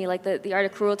to me like the Art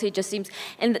of Cruelty just seems,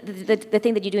 and the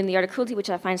thing that you do in The Art of Cruelty, which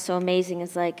I find so amazing,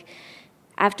 is like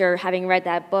after having read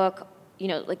that book,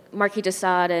 like Marquis de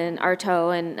Sade and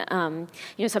Artaud and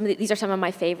these are some of my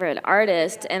favorite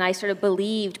artists, and I sort of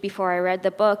believed before I read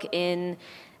the book in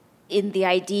the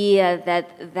idea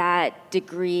that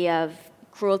degree of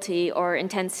cruelty or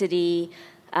intensity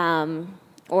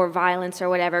or violence or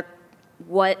whatever,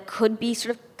 what could be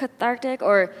sort of cathartic,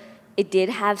 or it did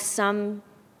have some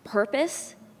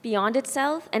purpose beyond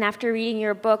itself. And after reading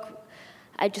your book,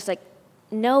 I just like,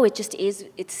 no, it just is.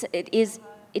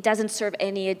 It doesn't serve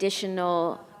any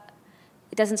additional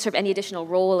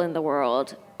role in the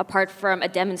world apart from a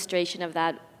demonstration of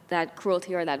that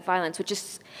cruelty or that violence, which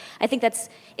is, I think it's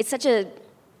such a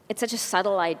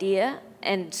subtle idea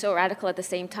and so radical at the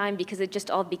same time, because it just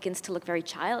all begins to look very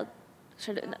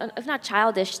if not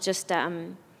childish, just that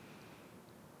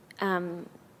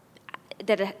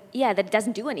it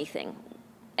doesn't do anything.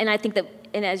 And I think that,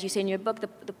 and as you say in your book,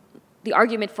 the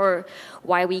argument for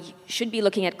why we should be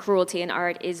looking at cruelty in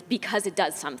art is because it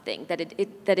does something, that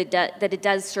it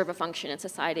does serve a function in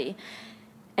society.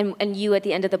 And you at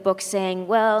the end of the book saying,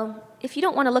 well, if you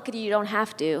don't want to look at it, you don't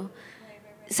have to.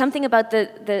 Something about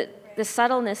the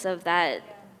subtleness of that,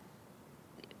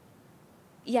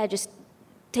 just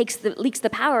leaks the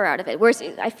power out of it. Whereas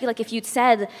I feel like if you'd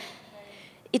said,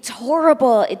 it's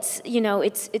horrible, it's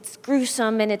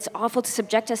gruesome, and it's awful to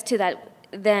subject us to that,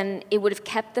 then it would have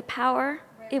kept the power.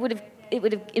 It would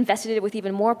have invested it with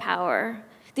even more power.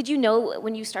 Did you know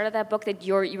when you started that book that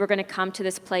you were going to come to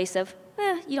this place of,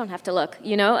 you don't have to look,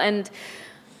 And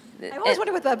I always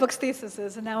wondered what that book's thesis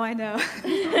is, and now I know.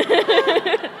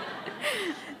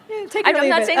 I'm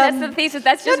not saying that's the thesis.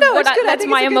 That's just that's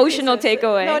my emotional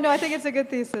takeaway. No, I think it's a good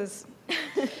thesis.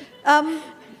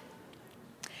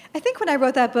 I think when I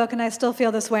wrote that book, and I still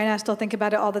feel this way, and I still think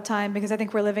about it all the time, because I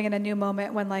think we're living in a new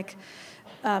moment when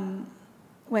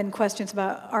questions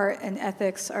about art and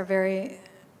ethics are very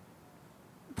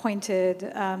pointed.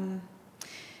 I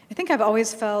think I've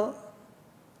always felt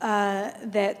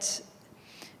that,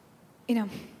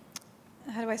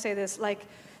 how do I say this? Like,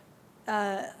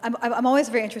 I'm always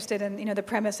very interested in the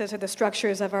premises or the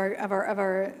structures of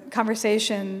our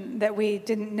conversation that we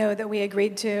didn't know that we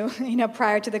agreed to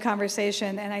prior to the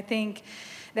conversation. And I think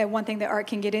that one thing that art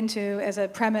can get into as a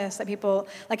premise that people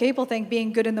think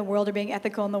being good in the world or being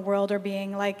ethical in the world or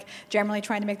being like generally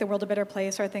trying to make the world a better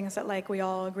place are things that like we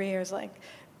all agree is like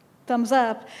thumbs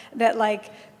up, that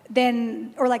like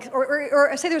then or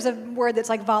say there's a word that's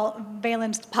like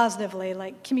valenced positively,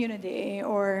 like community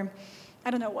or I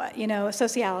don't know what,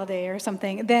 sociality or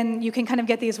something, then you can kind of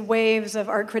get these waves of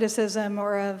art criticism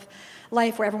or of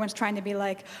life where everyone's trying to be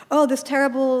like, oh, this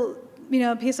terrible,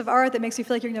 piece of art that makes you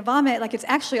feel like you're going to vomit, like it's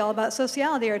actually all about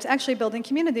sociality, or it's actually building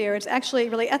community, or it's actually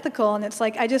really ethical. And it's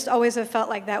like, I just always have felt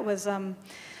like that was,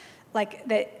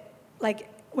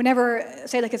 whenever,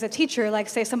 say like as a teacher, like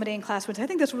say somebody in class would say, I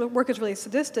think this work is really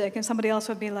sadistic, and somebody else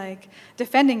would be like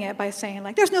defending it by saying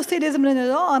like, there's no sadism in it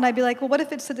at all. And I'd be like, well, what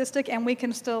if it's sadistic and we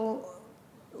can still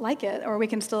like it, or we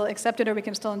can still accept it, or we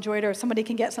can still enjoy it, or somebody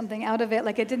can get something out of it.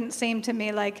 Like it didn't seem to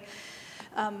me like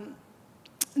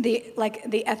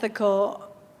the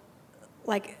ethical,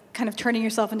 like kind of turning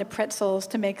yourself into pretzels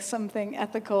to make something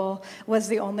ethical was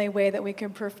the only way that we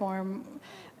could perform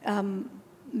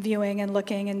viewing and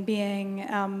looking and being.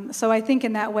 So I think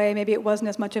in that way, maybe it wasn't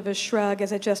as much of a shrug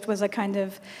as it just was a kind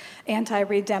of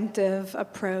anti-redemptive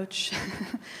approach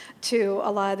to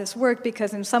a lot of this work,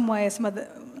 because in some ways, some of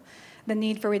the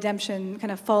need for redemption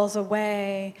kind of falls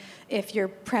away if your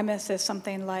premise is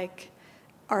something like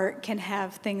art can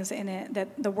have things in it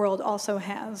that the world also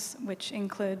has, which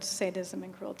includes sadism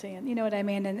and cruelty, and you know what I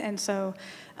mean. And so,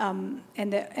 and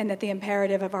that the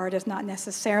imperative of art is not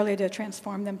necessarily to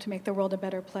transform them to make the world a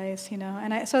better place, you know.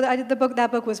 And that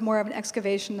book was more of an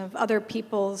excavation of other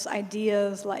people's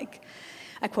ideas. Like,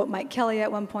 I quote Mike Kelly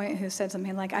at one point, who said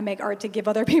something like, "I make art to give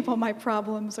other people my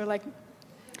problems," or like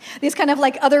these kind of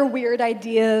like other weird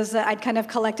ideas that I'd kind of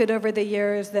collected over the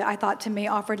years that I thought to me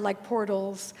offered like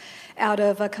portals out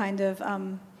of a kind of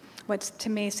what to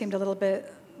me seemed a little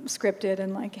bit scripted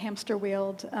and like hamster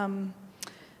wheeled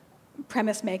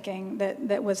premise making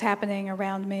that was happening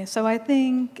around me. So I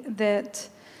think that,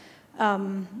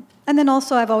 and then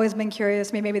also I've always been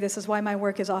curious, maybe this is why my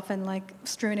work is often like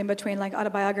strewn in between like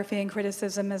autobiography and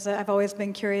criticism, is that I've always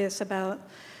been curious about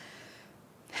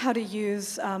how to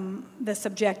use the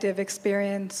subjective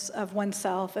experience of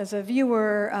oneself as a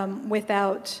viewer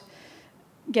without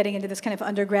getting into this kind of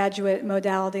undergraduate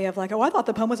modality of like, oh, I thought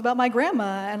the poem was about my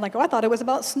grandma, and like, oh, I thought it was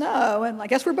about snow, and I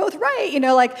guess we're both right, you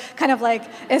know, like kind of like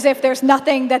as if there's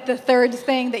nothing that the third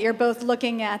thing that you're both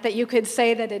looking at that you could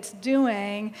say that it's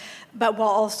doing, but while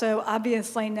also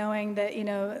obviously knowing that, you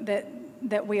know,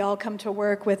 that we all come to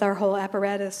work with our whole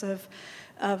apparatus of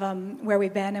where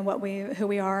we've been and who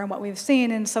we are and what we've seen.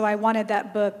 And so I wanted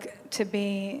that book to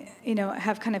be, you know,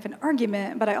 have kind of an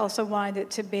argument, but I also wanted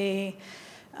it to be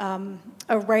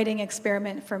a writing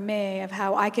experiment for me of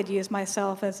how I could use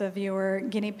myself as a viewer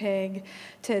guinea pig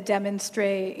to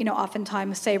demonstrate, you know,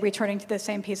 oftentimes, say, returning to the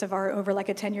same piece of art over like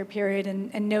a 10-year period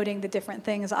and noting the different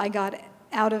things I got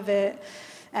out of it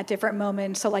at different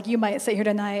moments. So like you might sit here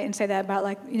tonight and say that about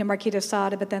like, you know, Marquis de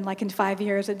Sade, but then like in 5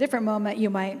 years, at a different moment, you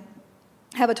might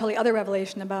have a totally other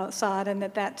revelation about Sade, and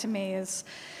that to me is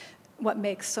what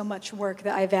makes so much work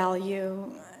that I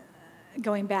value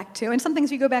going back to. And some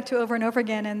things you go back to over and over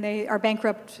again, and they are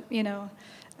bankrupt, you know,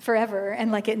 forever.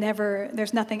 And like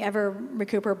there's nothing ever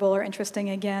recuperable or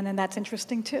interesting again, and that's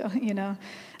interesting too, you know.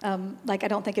 Like I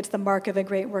don't think it's the mark of a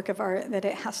great work of art that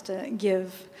it has to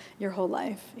give your whole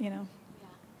life, you know.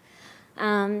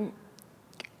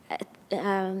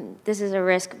 This is a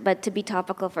risk, but to be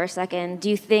topical for a second, do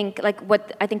you think, like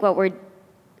what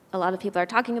a lot of people are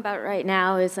talking about right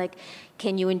now is like,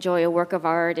 can you enjoy a work of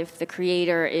art if the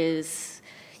creator is,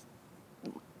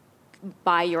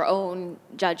 by your own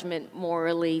judgment,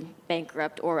 morally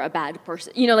bankrupt or a bad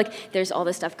person? You know, like there's all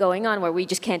this stuff going on where we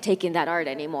just can't take in that art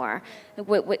anymore.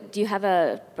 What do you have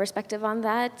a perspective on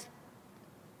that?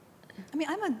 I mean,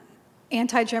 I'm an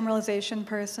anti-generalization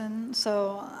person,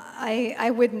 so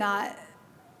I would not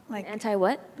like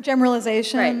anti-what?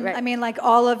 Generalization. Right. I mean, like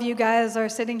all of you guys are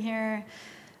sitting here,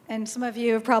 and some of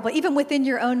you have probably, even within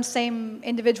your own same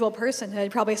individual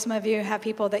personhood, probably some of you have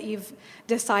people that you've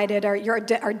decided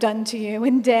are done to you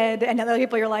and dead, and other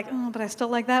people you're like, oh, but I still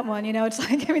like that one. You know, it's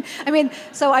like I mean,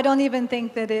 so I don't even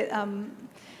think that it.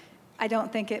 I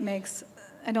don't think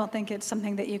it's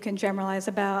something that you can generalize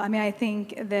about. I mean, I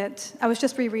think that I was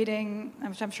just rereading,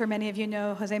 which I'm sure many of you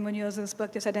know, Jose Munoz's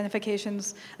book,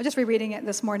 Disidentifications. I was just rereading it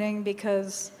this morning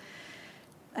because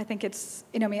I think it's,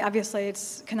 you know, I mean, obviously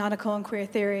it's canonical in queer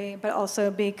theory, but also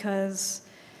because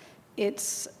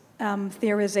it's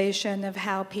theorization of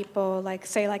how people, like,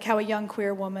 say, like how a young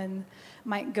queer woman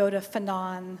might go to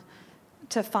Fanon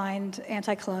to find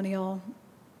anti-colonial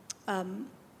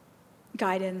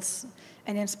guidance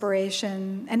and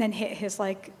inspiration, and then hit his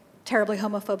like terribly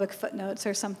homophobic footnotes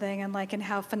or something, and like, and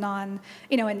how Fanon,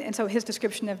 you know, and so his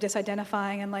description of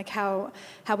disidentifying and like how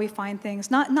we find things,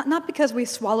 not because we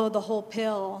swallow the whole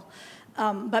pill,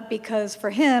 but because for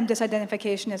him,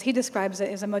 disidentification, as he describes it,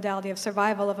 is a modality of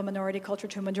survival of a minority culture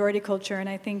to a majority culture, and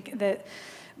I think that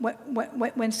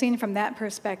when seen from that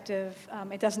perspective,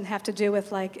 it doesn't have to do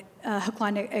with like hook,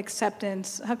 line, and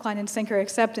sinker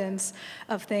acceptance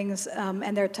of things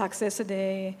and their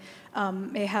toxicity.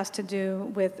 It has to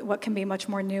do with what can be much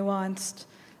more nuanced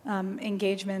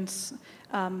engagements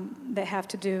that have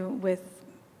to do with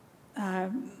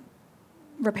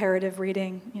reparative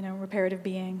reading, you know, reparative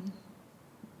being.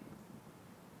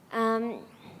 The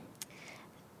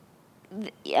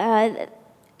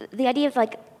idea of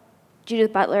like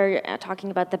Judith Butler talking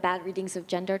about the bad readings of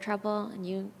gender trouble, and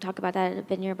you talk about that a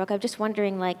bit in your book. I'm just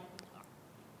wondering, like,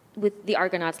 with the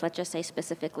Argonauts, let's just say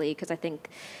specifically, because I think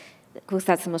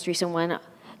that's the most recent one,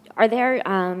 are there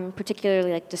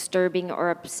particularly like disturbing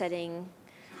or upsetting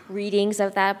readings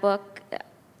of that book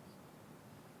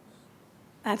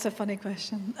That's a funny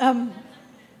question.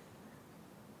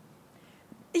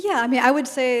 Yeah, I mean, I would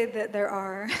say that there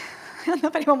are. I don't know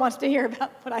if anyone wants to hear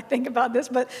about what I think about this,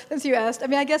 but since you asked, I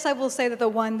mean, I guess I will say that the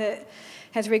one that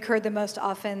has recurred the most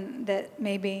often that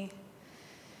maybe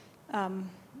I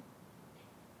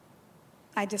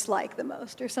dislike the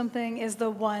most or something is the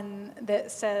one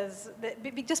that says, that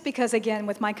just because, again,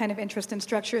 with my kind of interest in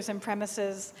structures and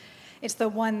premises, it's the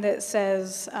one that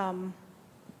says,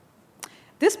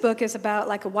 this book is about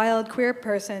like a wild queer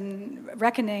person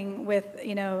reckoning with,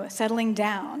 settling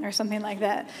down or something like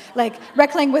that. Like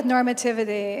reckoning with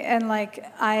normativity. And like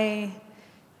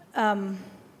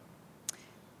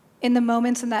in the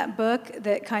moments in that book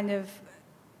that kind of,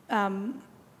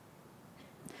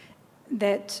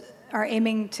 that are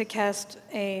aiming to cast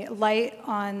a light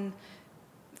on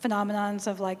phenomenons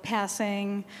of like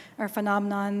passing or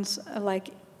phenomenons of like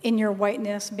in your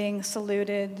whiteness being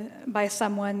saluted by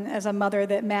someone as a mother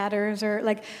that matters, or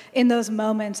like in those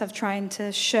moments of trying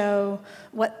to show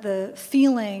what the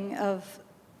feeling of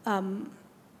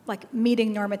like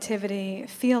meeting normativity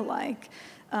feel like.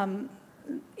 What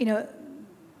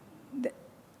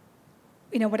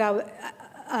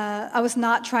I was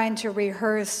not trying to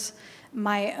rehearse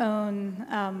my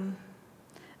own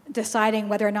deciding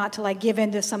whether or not to like give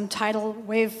into some tidal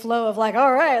wave flow of like,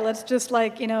 all right, let's just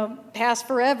like, pass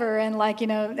forever and like,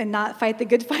 and not fight the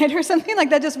good fight or something like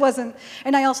that. Just wasn't.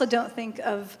 And I also don't think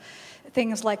of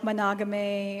things like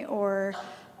monogamy or,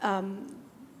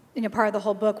 part of the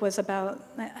whole book was about,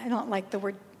 I don't like the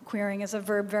word queering as a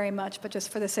verb very much, but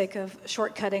just for the sake of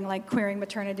shortcutting, like queering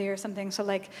maternity or something. So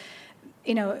like,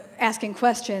 asking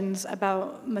questions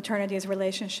about maternity's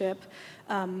relationship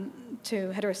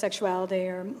to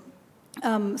heterosexuality, or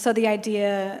so the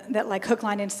idea that like hook,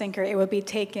 line, and sinker, it would be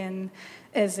taken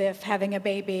as if having a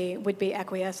baby would be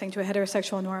acquiescing to a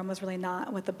heterosexual norm was really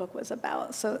not what the book was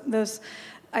about. So those,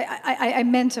 I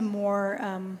meant a more,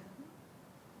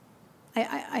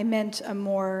 I meant a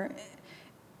more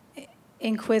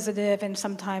inquisitive and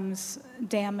sometimes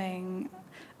damning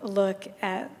look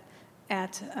at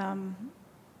that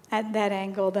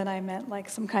angle than I meant like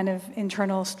some kind of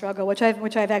internal struggle, which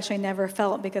I've actually never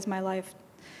felt, because my life,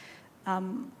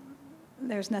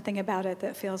 there's nothing about it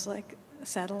that feels like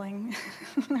settling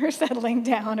or settling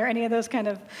down or any of those kind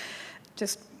of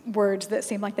just words that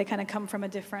seem like they kind of come from a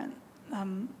different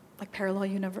like parallel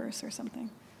universe or something.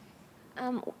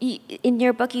 In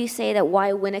your book, you say that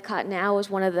 "Why Winnicott Now" is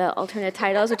one of the alternate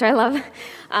titles, which I love.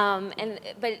 And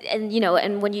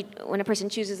when a person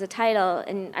chooses a title,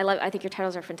 and I think your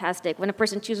titles are fantastic. When a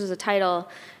person chooses a title,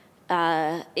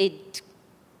 it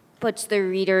puts the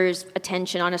reader's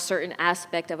attention on a certain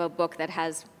aspect of a book that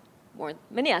has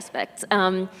many aspects.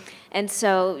 And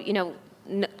so,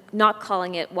 not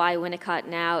calling it "Why Winnicott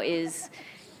Now" is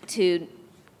to.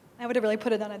 I would have really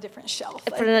put it on a different shelf.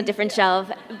 Put it on a different shelf,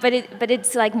 but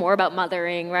it's like more about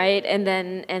mothering, right? And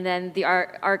then the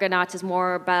Argonauts is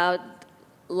more about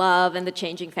love and the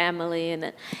changing family,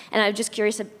 and I'm just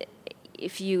curious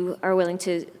if you are willing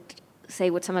to say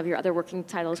what some of your other working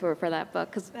titles were for that book,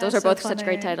 because those are both such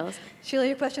great titles. Sheila,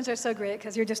 your questions are so great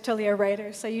because you're just totally a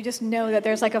writer, so you just know that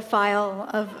there's like a file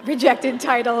of rejected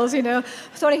titles. So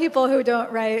many people who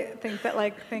don't write think that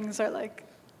like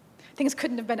things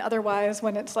couldn't have been otherwise,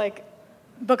 when it's like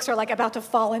books are like about to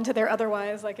fall into their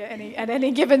otherwise like at any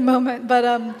given moment. But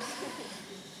well,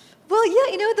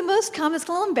 yeah, the most common, it's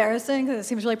a little embarrassing because it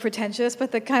seems really pretentious,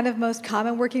 but the kind of most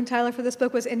common working title for this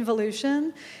book was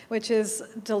Involution, which is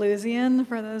Deleuzian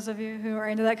for those of you who are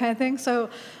into that kind of thing.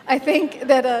 So I think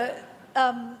that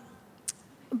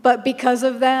but because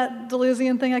of that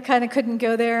Deleuzian thing, I kind of couldn't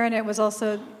go there, and it was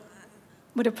also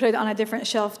would have put it on a different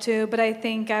shelf too. But I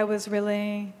think I was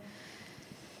really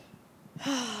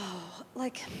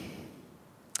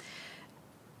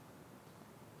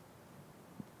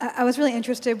I was really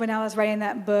interested when I was writing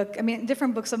that book. I mean,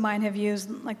 different books of mine have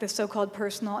used like the so-called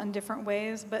personal in different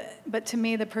ways, but to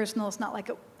me, the personal is not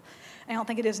like I don't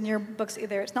think it is in your books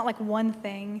either. It's not like one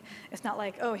thing. It's not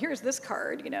like, oh, here's this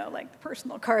card, like the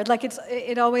personal card. Like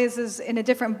it always is in a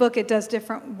different book. It does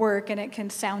different work, and it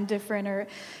can sound different or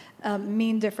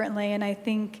mean differently. And I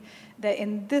think that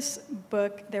in this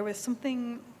book, there was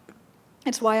something.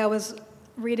 It's why I was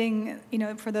reading,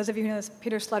 for those of you who know this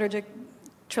Peter Sloterdijk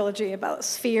trilogy about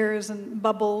spheres and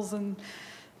bubbles, and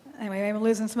anyway, I'm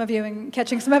losing some of you and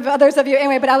catching some of others of you.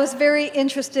 Anyway, but I was very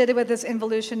interested with this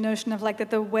involution notion of like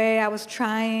that the way I was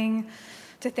trying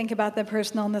to think about the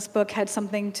personal in this book had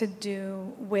something to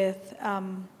do with,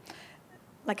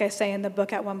 like I say in the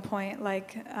book at one point,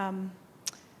 like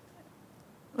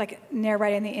like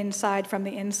narrating the inside from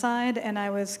the inside, and I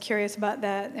was curious about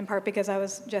that in part because I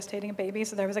was gestating a baby,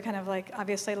 so there was a kind of like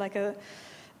obviously like an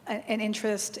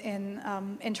interest in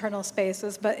internal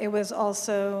spaces, but it was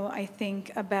also, I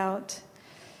think, about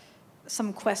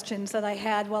some questions that I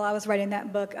had while I was writing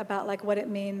that book about like what it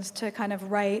means to kind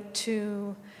of write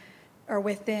to or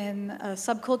within a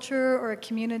subculture or a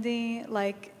community,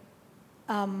 like,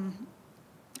 and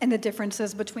the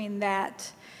differences between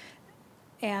that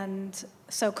and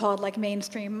so-called like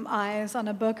mainstream eyes on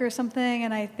a book or something.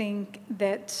 And I think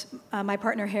that my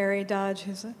partner Harry Dodge,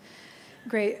 who's a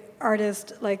great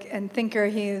artist like and thinker,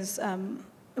 it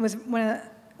was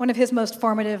one of his most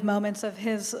formative moments of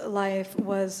his life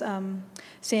was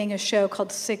seeing a show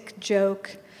called Sick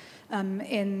Joke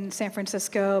in San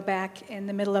Francisco back in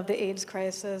the middle of the AIDS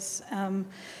crisis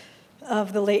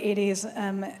of the late 80s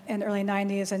and early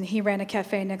 90s, and he ran a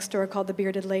cafe next door called The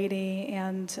Bearded Lady,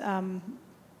 and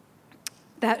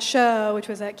that show, which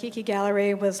was at Kiki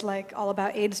Gallery, was like all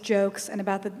about AIDS jokes and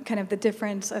about the kind of the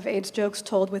difference of AIDS jokes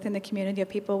told within the community of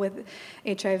people with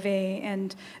HIV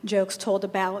and jokes told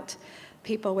about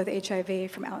people with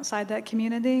HIV from outside that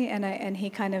community. And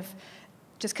he kind of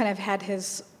had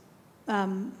his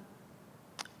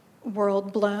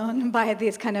world blown by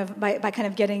these kind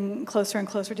of getting closer and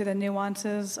closer to the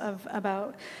nuances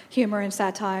about humor and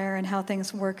satire and how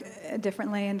things work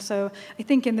differently. And so I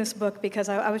think in this book, because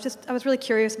I was really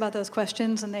curious about those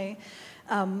questions, and they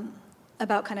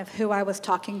about kind of who I was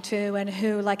talking to and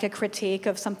who, like a critique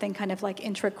of something kind of like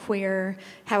intra-queer,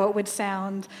 how it would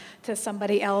sound to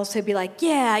somebody else who'd be like,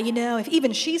 yeah, if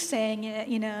even she's saying it,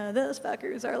 those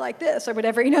fuckers are like this or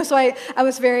whatever, So I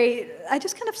was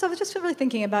just really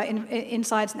thinking about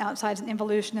insides and outsides and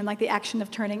evolution and like the action of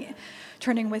turning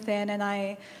within.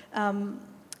 And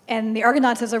The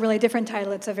Argonauts is a really different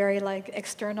title. It's a very like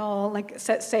external, like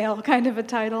set sail kind of a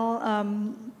title.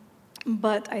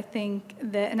 But I think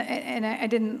that,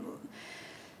 and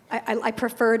I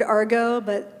preferred Argo,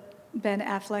 but Ben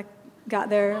Affleck got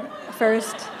there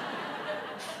first.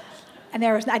 And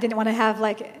I didn't want to have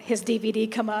like his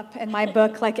DVD come up in my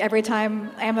book like every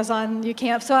time Amazon you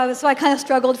can't. So I kind of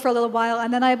struggled for a little while,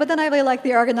 but then I really liked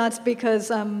The Argonauts because,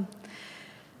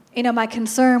 my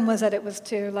concern was that it was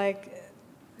too like,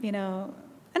 and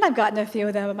I've gotten a few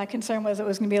of them, but my concern was it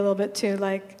was going to be a little bit too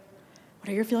like, what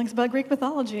are your feelings about Greek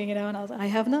mythology? And I was like, I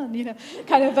have none,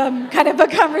 kind of a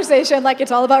conversation like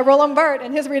it's all about Roland Barthes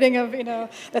and his reading of,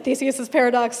 the Theseus'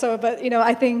 paradox. So, but,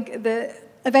 I think that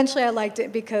eventually I liked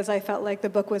it because I felt like the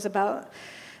book was about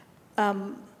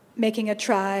making a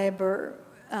tribe or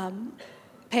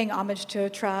paying homage to a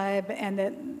tribe and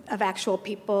that of actual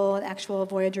people and actual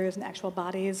voyagers and actual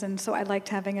bodies. And so I liked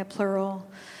having a plural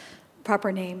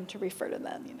proper name to refer to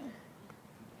them,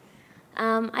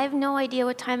 I have no idea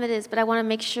what time it is, but I want to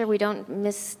make sure we don't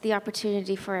miss the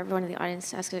opportunity for everyone in the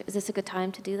audience to ask, is this a good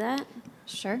time to do that?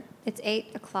 Sure. It's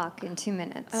 8 o'clock in 2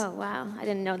 minutes. Oh, wow. I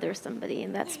didn't know there was somebody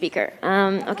in that speaker.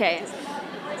 Okay.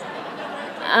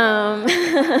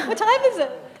 What time is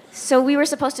it? So we were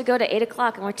supposed to go to 8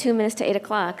 o'clock, and we're 2 minutes to 8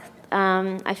 o'clock.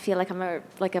 I feel like I'm a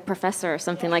professor or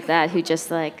something like that who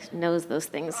just like knows those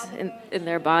things in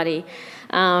their body.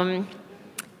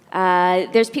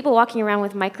 There's people walking around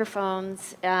with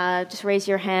microphones. Just raise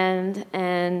your hand,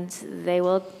 and they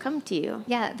will come to you.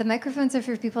 Yeah, the microphones are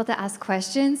for people to ask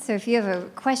questions. So if you have a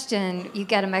question, you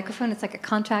get a microphone. It's like a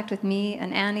contract with me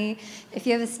and Annie. If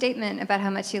you have a statement about how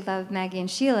much you love Maggie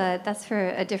and Sheila, that's for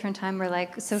a different time where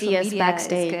like social See us media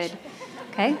backstage. is good.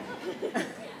 Okay?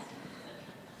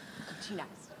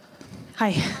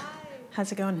 Hi.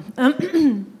 How's it going?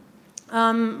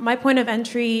 My point of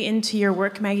entry into your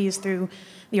work, Maggie, is through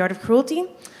The Art of Cruelty.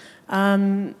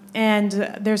 And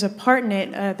there's a part in it,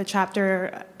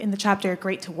 in the chapter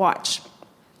Great to Watch,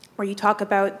 where you talk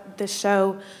about the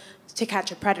show To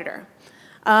Catch a Predator.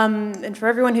 And for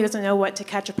everyone who doesn't know what To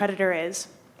Catch a Predator is,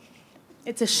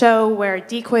 it's a show where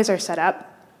decoys are set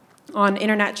up on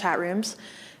internet chat rooms,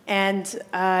 and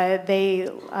they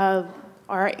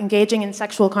are engaging in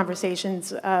sexual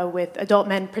conversations with adult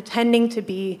men pretending to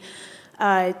be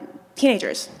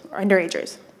teenagers or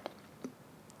underagers.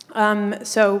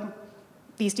 So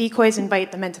these decoys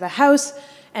invite the men to the house,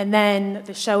 and then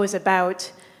the show is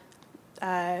about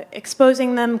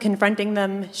exposing them, confronting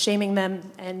them, shaming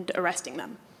them, and arresting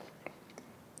them.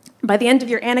 By the end of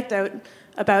your anecdote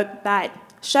about that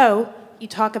show, you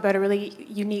talk about a really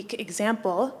unique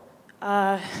example.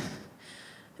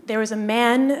 There was a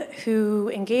man who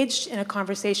engaged in a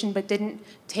conversation but didn't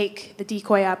take the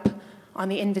decoy up on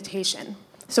the invitation.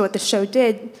 So what the show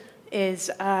did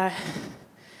is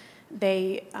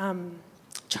they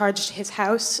charged his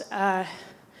house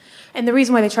And the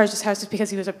reason why they charged his house is because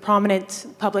he was a prominent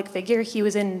public figure. He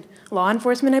was in law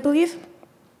enforcement, I believe.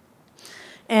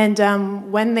 And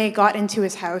when they got into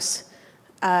his house,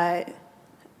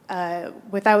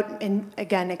 without,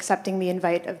 again, accepting the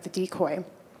invite of the decoy,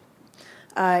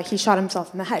 he shot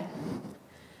himself in the head.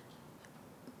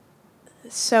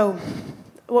 So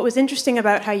what was interesting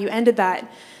about how you ended that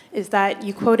is that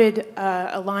you quoted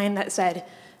a line that said,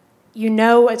 "You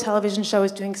know a television show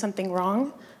is doing something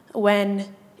wrong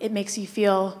when it makes you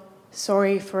feel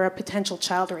sorry for a potential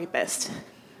child rapist,"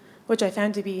 which I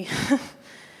found to be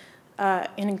an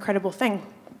incredible thing.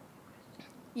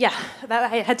 Yeah,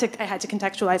 that I had to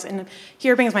contextualize, and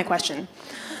here brings my question.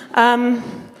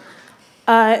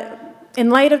 In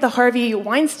light of the Harvey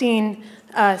Weinstein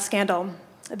scandal,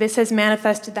 this has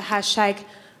manifested the hashtag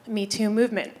 #MeToo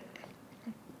movement.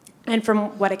 And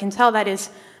from what I can tell, it's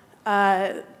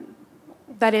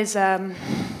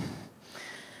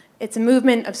a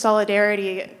movement of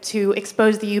solidarity to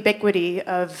expose the ubiquity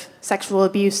of sexual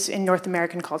abuse in North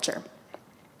American culture.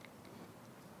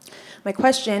 My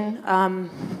question,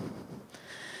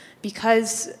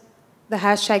 because the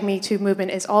hashtag #MeToo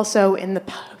movement is also in the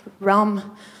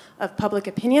realm of public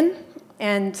opinion,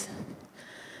 and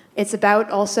it's about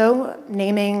also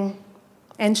naming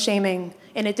and shaming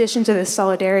in addition to this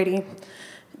solidarity,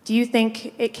 do you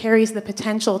think it carries the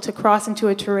potential to cross into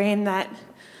a terrain that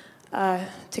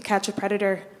To Catch a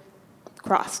Predator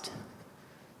crossed?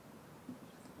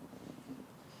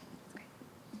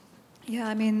 Yeah,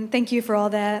 I mean, thank you for all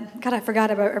that. God, I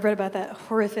read about that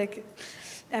horrific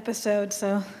episode,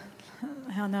 so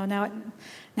I don't know, now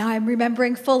I'm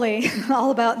remembering fully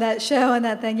all about that show and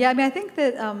that thing. Yeah, I mean, I think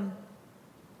that,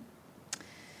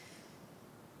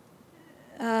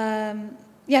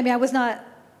 yeah, I mean, I was not,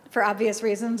 for obvious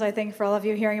reasons, I think for all of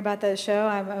you hearing about that show,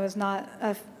 I was not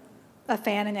a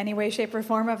fan in any way, shape, or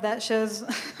form of that show's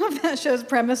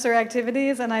premise or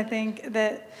activities, and I think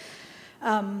that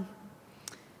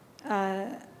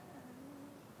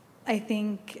I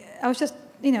think I was just,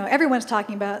 everyone's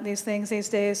talking about these things these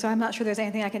days, so I'm not sure there's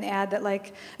anything I can add that,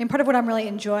 part of what I'm really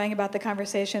enjoying about the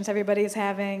conversations everybody's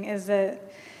having is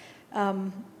that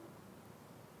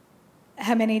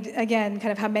how many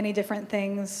different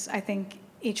things I think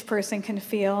each person can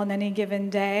feel on any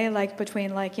given day,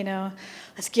 between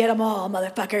let's get them all,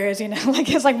 motherfuckers,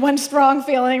 it's one strong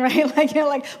feeling, right?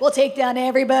 We'll take down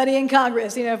everybody in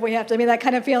Congress, if we have to, that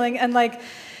kind of feeling, and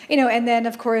and then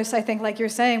of course I think you're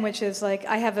saying, which is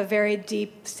I have a very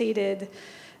deep-seated,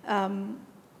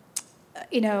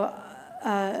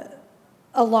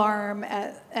 alarm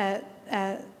at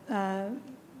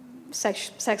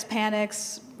sex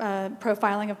panics,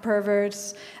 profiling of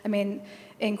perverts. I mean,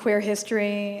 in queer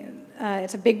history,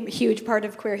 it's a huge part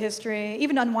of queer history.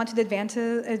 Even unwanted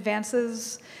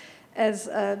advances as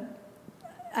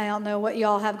I don't know what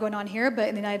y'all have going on here, but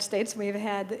in the United States, we've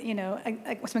had,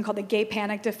 what's been called the gay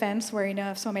panic defense, where,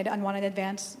 if someone made an unwanted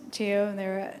advance to you and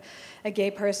they're a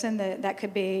gay person, that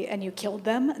could be, and you killed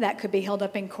them, that could be held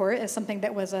up in court as something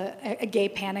that was a gay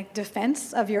panic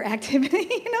defense of your activity,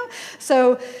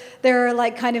 So there are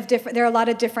there are a lot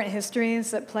of different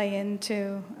histories that play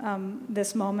into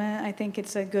this moment. I think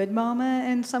it's a good moment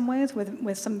in some ways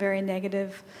with some very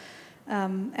negative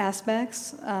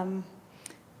aspects.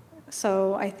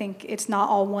 So I think it's not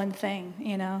all one thing,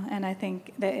 and I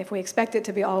think that if we expect it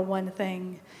to be all one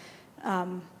thing,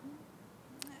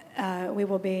 we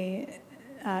will be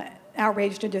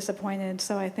outraged or disappointed.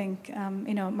 So I think,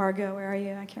 Margot, where are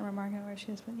you? I can't remember Margot where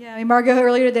she is, but yeah, Margot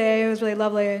earlier today, it was really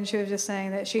lovely, and she was just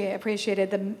saying that she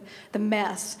appreciated the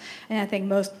mess, and I think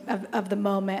most of the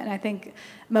moment, and I think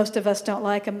most of us don't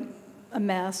like a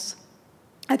mess.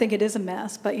 I think it is a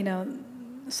mess, but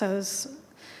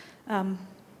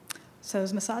so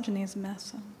is misogyny is a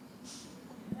mess. So.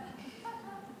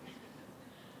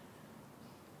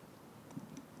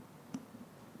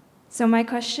 So my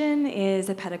question is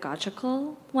a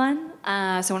pedagogical one.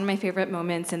 So one of my favorite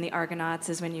moments in The Argonauts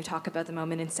is when you talk about the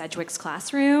moment in Sedgwick's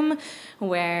classroom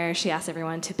where she asks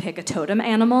everyone to pick a totem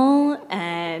animal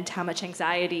and how much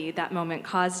anxiety that moment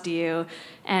caused you.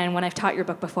 And when I've taught your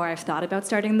book before, I've thought about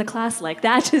starting the class like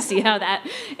that to see how that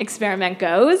experiment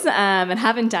goes, and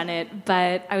haven't done it.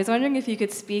 But I was wondering if you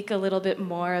could speak a little bit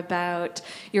more about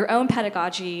your own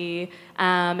pedagogy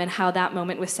and how that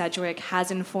moment with Sedgwick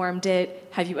has informed it.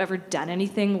 Have you ever done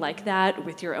anything like that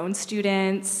with your own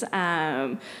students?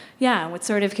 What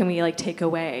sort of can we take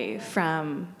away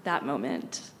from that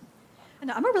moment?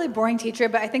 I'm a really boring teacher,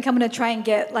 but I think I'm going to try and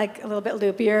get a little bit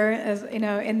loopier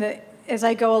as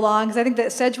I go along, because I think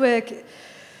that Sedgwick,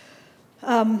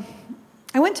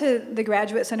 I went to the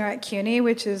Graduate Center at CUNY,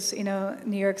 which is,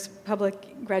 New York's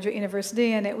public graduate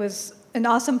university, and it was an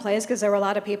awesome place because there were a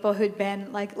lot of people who'd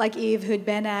been, like Eve, who'd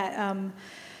been at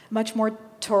much more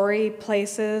Tory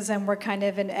places and were kind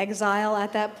of in exile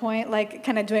at that point, like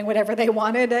kind of doing whatever they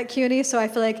wanted at CUNY. So I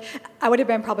feel like I would have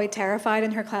been probably terrified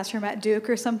in her classroom at Duke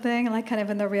or something, like kind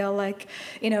of in the real,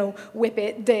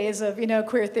 whip-it days of,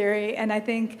 queer theory. And I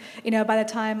think, by the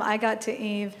time I got to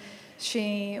Eve,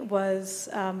 she was,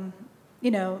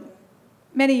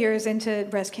 many years into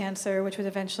breast cancer, which would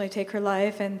eventually take her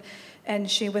life,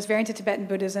 and she was very into Tibetan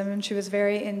Buddhism, and she was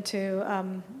very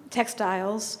into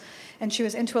textiles, and she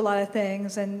was into a lot of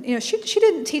things. And she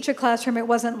didn't teach a classroom. It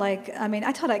wasn't like,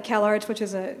 I taught at CalArts, which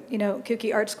is a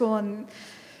kooky art school in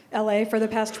LA for the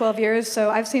past 12 years. So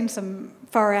I've seen some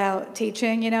far out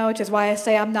teaching, which is why I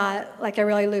say I'm not like a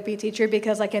really loopy teacher,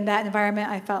 because like in that environment,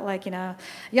 I felt like, y'all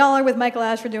are with Michael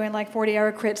Ashford doing like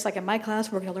 40-hour crits. Like in my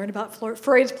class, we're going to learn about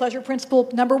Freud's pleasure principle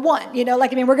number 1, we're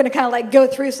going to kind of like go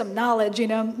through some knowledge,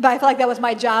 but I felt like that was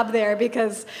my job there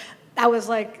because I was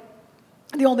like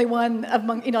the only one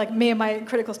among, like me and my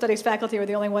critical studies faculty were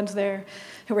the only ones there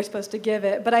who were supposed to give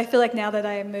it. But I feel like now that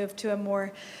I moved to a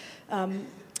more,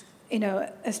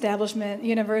 establishment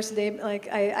university, like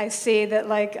I see that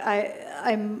like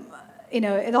I'm,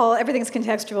 everything's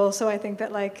contextual. So I think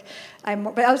that like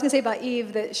but I was gonna say about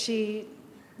Eve that she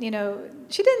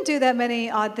didn't do that many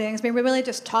odd things. I mean, we really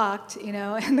just talked,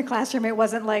 in the classroom. It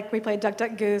wasn't like we played Duck,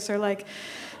 Duck, Goose or like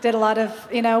did a lot of,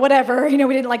 whatever. We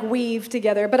didn't like weave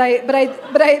together. But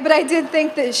I did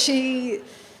think that she,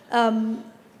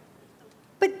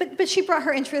 but she brought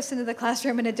her interest into the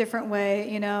classroom in a different way,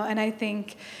 And I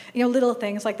think, little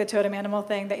things like the totem animal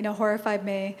thing that horrified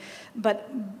me, but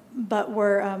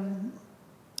were.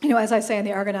 As I say in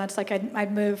the Argonauts, like I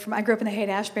grew up in the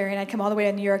Haight-Ashbury, and I'd come all the way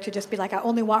to New York to just be like, I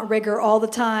only want rigor all the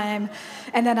time.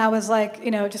 And then I was like,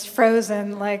 just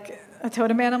frozen, like a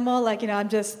totem animal. Like, I'm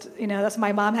just, that's what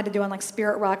my mom had to do on like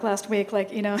Spirit Rock last week,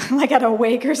 like, like at a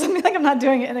wake or something. Like I'm not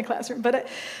doing it in a classroom. But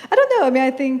I don't know. I mean,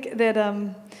 I think that,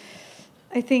 I'm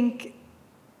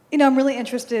really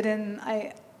interested in,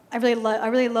 I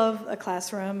really love a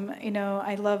classroom.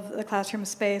 I love the classroom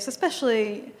space,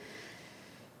 especially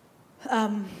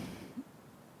as,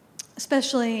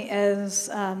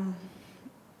 I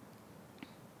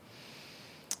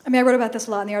wrote about this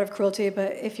a lot in The Art of Cruelty,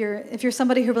 but if you're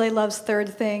somebody who really loves third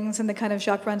things in the kind of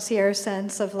Jacques Rancière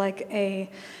sense of like a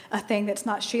thing that's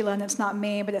not Sheila and it's not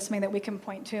me, but it's something that we can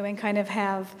point to and kind of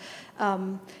have,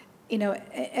 as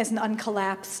an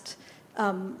uncollapsed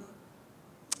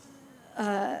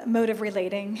mode of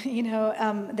relating,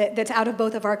 that's out of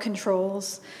both of our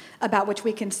controls, about which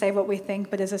we can say what we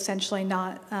think, but is essentially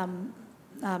not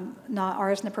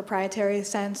ours in a proprietary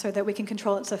sense, or that we can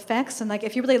control its effects. And like,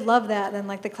 if you really love that, then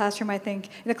like the classroom, I think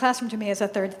the classroom to me is a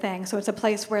third thing. So it's a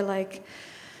place where like,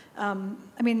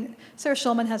 Sarah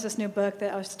Schulman has this new book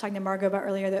that I was talking to Margot about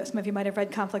earlier that some of you might have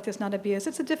read, Conflict is Not Abuse.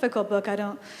 It's a difficult book. I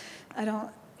don't know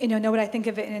what I think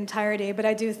of it in entirety, but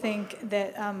I do think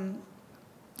that,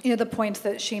 the points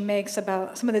that she makes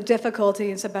about some of the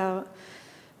difficulties about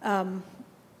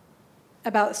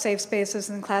safe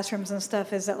spaces and classrooms and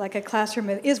stuff is that like a classroom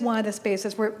is one of the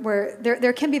spaces where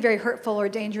there can be very hurtful or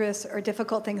dangerous or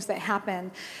difficult things that happen,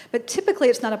 but typically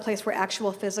it's not a place where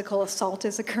actual physical assault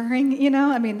is occurring,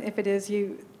 if it is,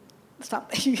 you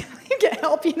get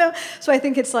help, So I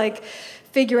think it's like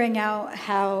figuring out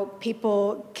how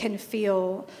people can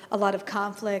feel a lot of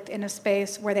conflict in a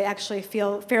space where they actually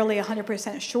feel fairly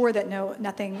 100% sure that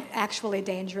nothing actually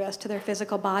dangerous to their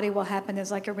physical body will happen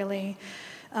is like a really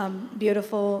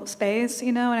beautiful space,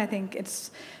 and I think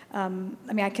it's,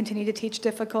 I continue to teach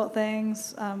difficult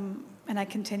things, and I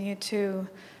continue to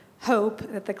hope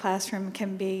that the classroom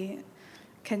can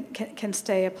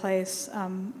stay a place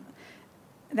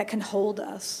that can hold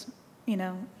us, it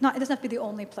doesn't have to be the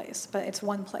only place, but it's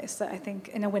one place that I think,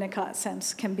 in a Winnicott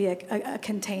sense, can be a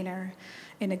container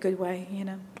in a good way,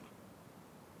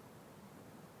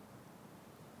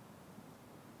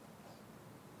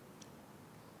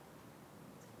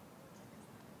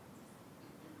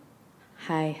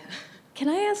 Hi. Can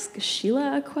I ask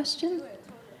Sheila a question?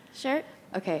 Sure.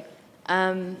 Okay.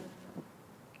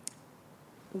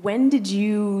 When did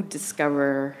you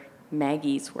discover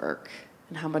Maggie's work,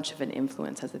 and how much of an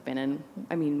influence has it been? And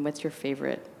what's your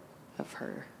favorite of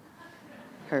hers?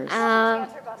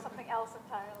 Answer about something else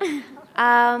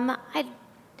entirely.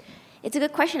 It's a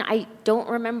good question. I don't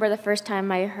remember the first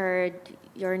time I heard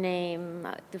your name.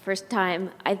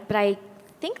 But I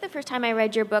think the first time I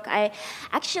read your book, I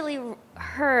actually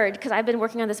heard, because I've been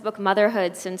working on this book,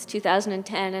 Motherhood, since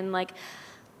 2010, and like,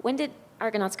 when did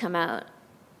Argonauts come out?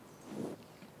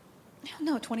 I don't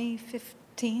know,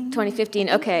 2015? 2015,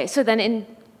 okay. So then in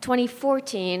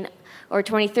 2014 or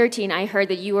 2013, I heard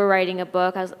that you were writing a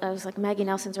book. I was like, Maggie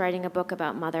Nelson's writing a book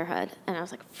about motherhood. And I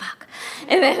was like, fuck.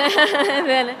 And then,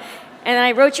 and then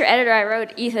I wrote your editor. I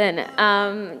wrote Ethan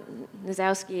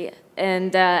Nizowski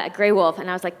and Grey Wolf. And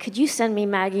I was like, could you send me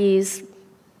Maggie's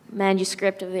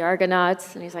manuscript of the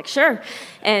Argonauts? And he's like, sure.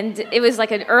 And it was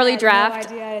like an early draft.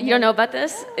 No idea. You don't know about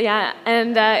this? Yeah.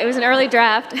 And it was an early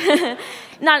draft.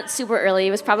 Not super early.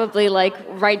 It was probably like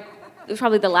it was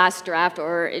probably the last draft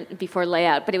or before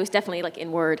layout, but it was definitely like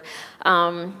in Word.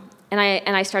 And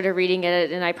I started reading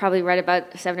it, and I probably read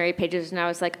about 7 or 8 pages, and I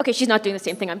was like, okay, she's not doing the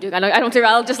same thing I'm doing.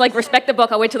 I'll just like respect the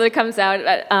book. I'll wait till it comes out.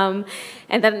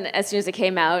 And then as soon as it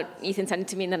came out, Ethan sent it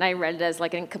to me, and then I read it as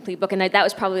like a complete book. And that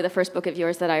was probably the first book of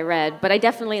yours that I read. But I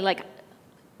definitely like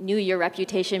knew your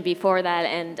reputation before that,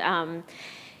 and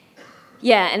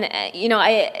yeah, and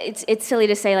it's silly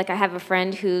to say like I have a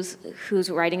friend who's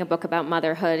writing a book about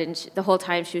motherhood, and the whole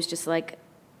time she was just like,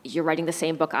 "You're writing the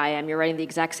same book I am. You're writing the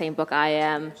exact same book I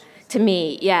am." To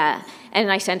me, yeah.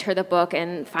 And I sent her the book,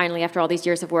 and finally, after all these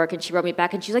years of work, and she wrote me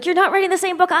back, and she's like, "You're not writing the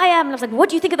same book I am." And I was like, "What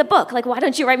do you think of the book? Like, why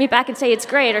don't you write me back and say it's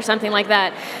great or something like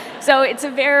that?" So it's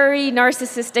a very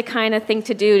narcissistic kind of thing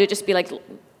to do, to just be like.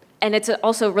 And it's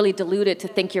also really diluted to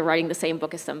think you're writing the same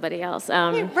book as somebody else.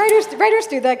 Writers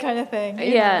do that kind of thing.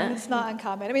 You Yeah. know, it's not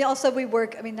uncommon. I mean, also we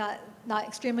work, I mean, not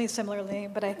extremely similarly,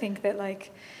 but I think that like,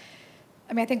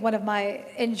 I think one of my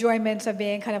enjoyments of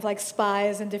being kind of like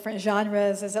spies in different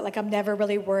genres is that like I'm never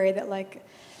really worried that like,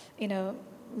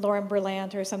 Lauren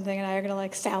Berlant or something and I are gonna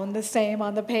like sound the same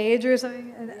on the page or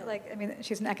something. And like, I mean,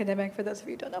 she's an academic for those of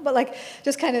you who don't know, but like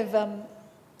just kind of,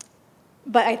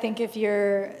 but I think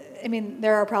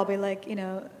there are probably like,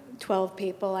 12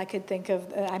 people I could think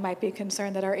of. I might be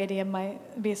concerned that our idiom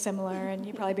might be similar and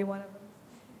you'd probably be one of them.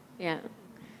 Yeah.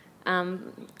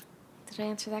 Did I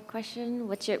answer that question?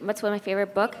 What's one of my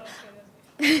favorite book?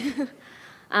 And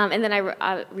then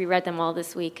I reread them all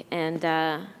this week, and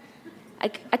I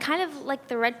kind of like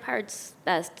the red parts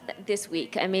best this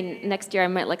week. I mean, next year I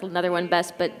might like another one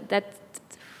best, but that,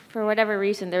 for whatever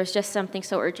reason, there's just something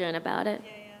so urgent about it.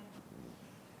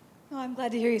 Oh, I'm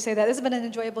glad to hear you say that. This has been an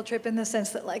enjoyable trip in the sense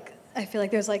that, like, I feel like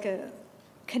there's like a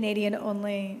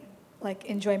Canadian-only like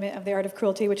enjoyment of The Art of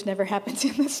Cruelty, which never happens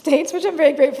in the States, which I'm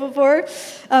very grateful for.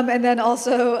 And then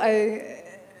also, I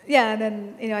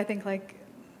think like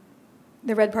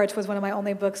The Red Parts was one of my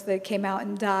only books that came out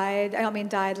and died. I don't mean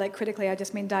died like critically. I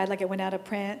just mean died like it went out of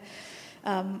print,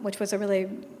 which was a really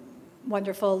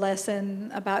wonderful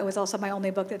lesson about. It was also my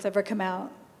only book that's ever come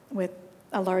out with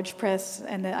a large press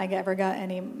and that I ever got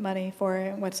any money for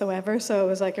it whatsoever. So it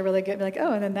was like a really good, like,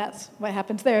 oh, and then that's what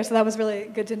happens there. So that was really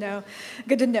good to know,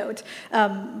 good to note.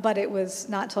 But it was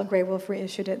not till Grey Wolf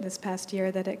reissued it this past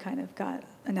year that it kind of got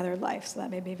another life. So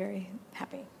that made me very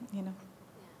happy, Yeah,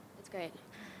 it's great.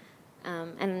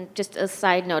 And just a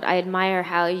side note, I admire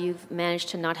how you've managed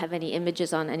to not have any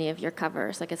images on any of your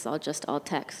covers. Like it's all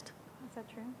text. Is that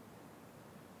true?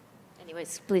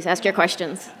 Anyways, please ask your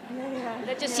questions.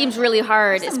 That just seems really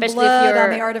hard, There's especially blood if you're... on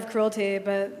The Art of Cruelty,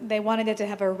 but they wanted it to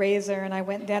have a razor, and I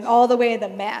went down all the way to the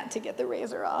mat to get the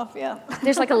razor off, yeah.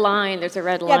 There's like a line, there's a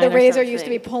red line. Yeah, the razor something. used to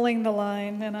be pulling the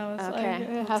line, and I was like,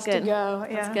 it has to go.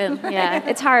 Yeah. That's good, yeah.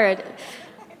 It's hard.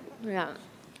 Yeah.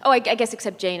 Oh, I guess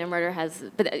except Jane and Murder has,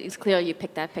 but it's clear you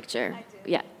picked that picture. I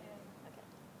do. Yeah.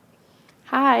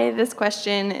 Hi, this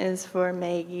question is for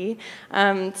Maggie.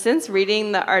 Since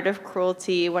reading The Art of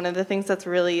Cruelty, one of the things that's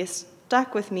really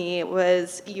stuck with me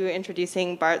was you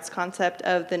introducing Barthes' concept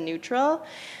of the neutral.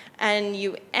 And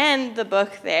you end the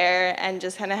book there and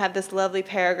just kind of have this lovely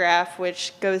paragraph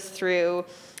which goes through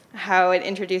how it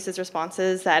introduces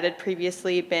responses that had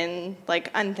previously been like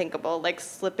unthinkable, like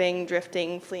slipping,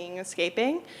 drifting, fleeing,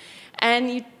 escaping.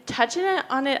 And you touch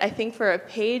on it, I think, for a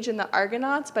page in the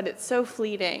Argonauts, but it's so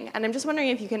fleeting. And I'm just wondering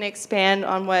if you can expand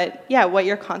on what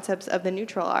your concepts of the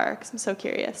neutral are, because I'm so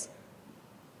curious.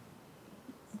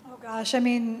 Oh gosh, I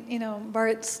mean,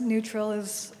 Bart's neutral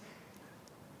is,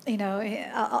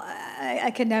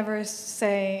 I can never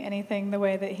say anything the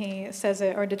way that he says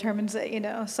it or determines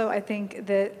it, So I think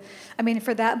that,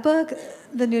 for that book,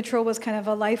 the neutral was kind of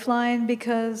a lifeline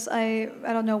because I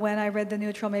don't know when I read the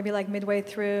neutral, maybe like midway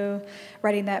through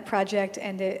writing that project,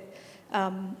 and it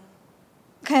kind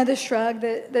of the shrug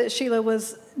that Sheila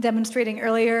was demonstrating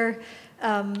earlier.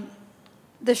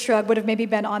 The Shrug would have maybe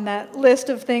been on that list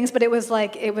of things, but it was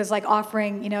like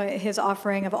offering, his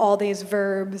offering of all these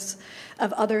verbs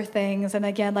of other things. And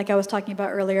again, like I was talking about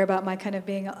earlier about my kind of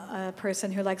being a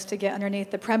person who likes to get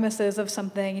underneath the premises of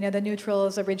something. The neutral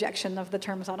is a rejection of the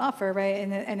terms on offer, right?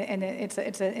 And it's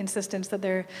an insistence that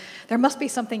there must be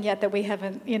something yet that we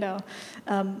haven't,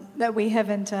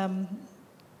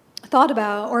 thought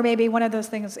about, or maybe one of those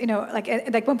things,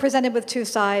 like when presented with two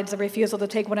sides, the refusal to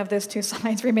take one of those two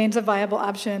sides remains a viable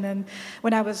option. And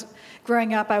when I was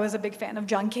growing up, I was a big fan of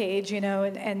John Cage,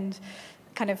 and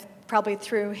kind of probably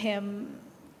through him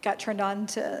got turned on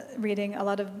to reading a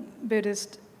lot of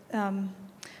Buddhist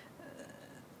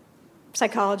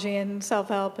psychology and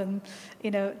self-help and,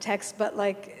 texts. But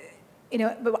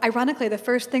but ironically, the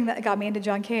first thing that got me into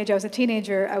John Cage, I was a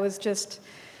teenager, I was just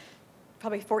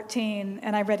probably 14,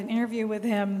 and I read an interview with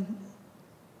him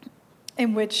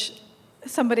in which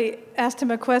somebody asked him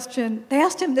a question. They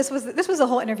asked him, this was the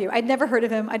whole interview. I'd never heard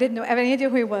of him. I didn't have any idea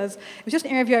who he was. It was just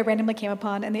an interview I randomly came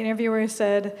upon, and the interviewer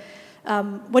said,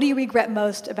 what do you regret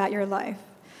most about your life?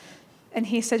 And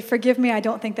he said, forgive me, I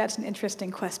don't think that's an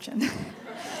interesting question.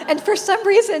 And for some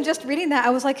reason, just reading that, I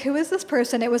was like, who is this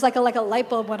person? It was like a light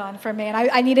bulb went on for me, and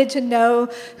I needed to know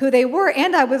who they were.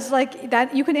 And I was like,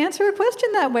 that you can answer a question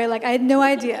that way. Like, I had no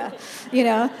idea,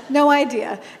 no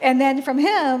idea. And then from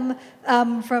him,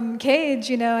 from Cage,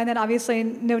 and then obviously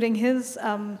noting his, deep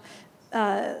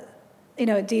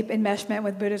enmeshment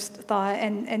with Buddhist thought,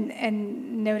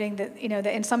 and noting that,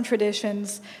 that in some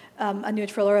traditions, a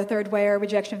neutral or a third way or a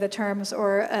rejection of the terms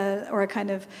or a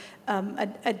kind of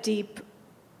a deep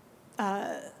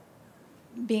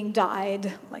being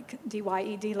dyed, like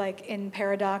D-Y-E-D, like in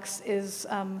Paradox, is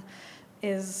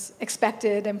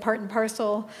expected and part and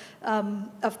parcel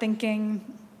of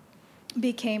thinking,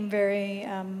 became very,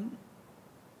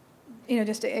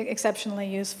 just exceptionally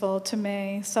useful to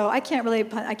me. So I can't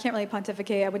really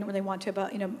pontificate. I wouldn't really want to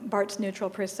about Barthes neutral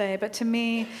per se. But to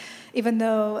me, even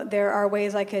though there are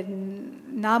ways I could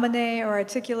nominate or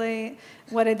articulate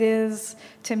what it is,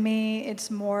 to me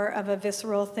it's more of a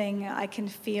visceral thing I can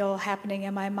feel happening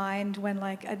in my mind when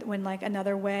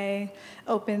another way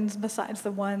opens besides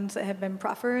the ones that have been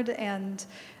proffered. And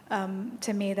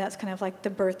to me, that's kind of like the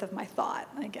birth of my thought,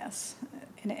 I guess,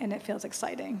 and it feels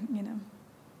exciting,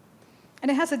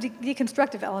 And it has a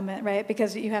deconstructive element, right?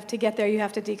 Because you have to get there, you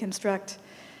have to deconstruct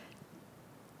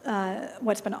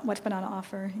what's been on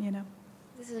offer,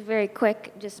 This is very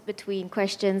quick, just between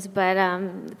questions, but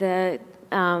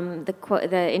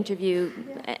the interview,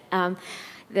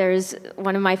 there's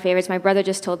one of my favorites. My brother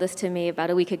just told this to me about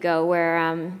a week ago,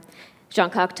 where Jean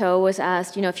Cocteau was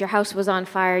asked, if your house was on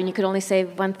fire and you could only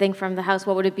save one thing from the house,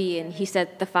 what would it be? And he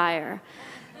said, the fire.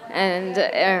 And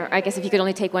I guess if you could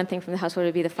only take one thing from the house, what would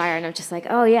it be? The fire. And I'm just like,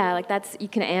 oh yeah, like you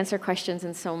can answer questions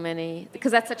in so many,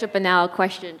 because that's such a banal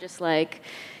question, just like,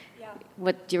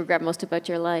 what do you regret most about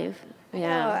your life?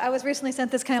 Yeah. I was recently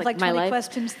sent this kind of like 20 life.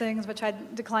 questions things, which I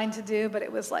declined to do, but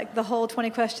it was like the whole 20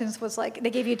 questions was like, they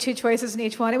gave you 2 choices in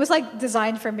each one. It was like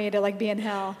designed for me to like be in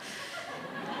hell.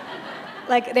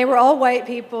 Like they were all white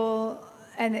people,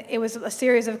 and it was a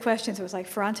series of questions. It was like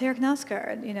Ferrante or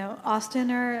Knausgaard,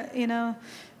 Austin or,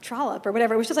 Trollope or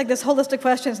whatever. It was just like this whole list of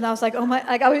questions, and I was like, oh my,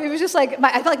 like it was just like,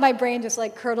 I felt like my brain just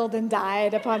like curdled and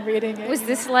died upon reading it. Was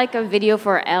this like a video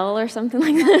for Elle or something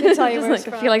like that? I can tell you where it's I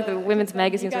from, feel like the women's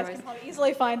magazines you are guys can probably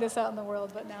easily find this out in the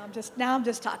world, but now I'm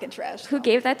just talking trash. Who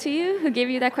gave that to you? Who gave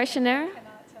you that questionnaire?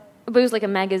 But it was like a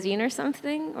magazine or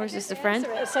something, or just a friend?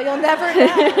 So you'll never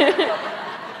know.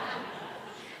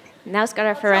 Now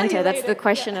Scara Ferrante, that's the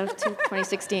question of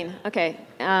 2016. Okay.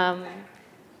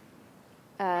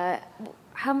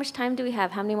 How much time do we have?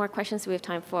 How many more questions do we have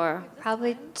time for?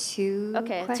 Probably 2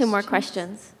 Okay, questions. 2 more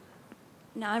questions.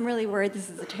 Now, I'm really worried this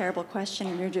is a terrible question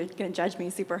and you're going to judge me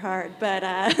super hard. But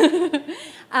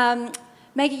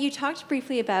Maggie, you talked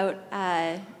briefly about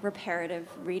reparative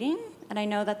reading, and I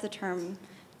know that's a term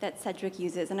that Sedgwick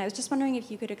uses. And I was just wondering if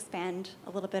you could expand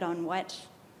a little bit on what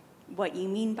you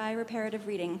mean by reparative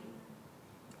reading.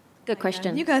 Good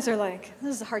question. You guys are like,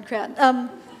 this is a hard crowd.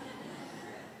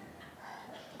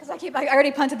 Because I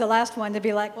already punted the last one to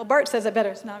be like, well, Bart says it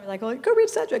better. So now I'm like, well, go read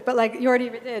Sedgwick. But like, you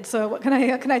already did. So what can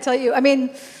I tell you? I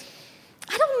mean,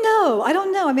 I don't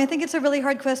know. I mean, I think it's a really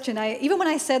hard question. Even when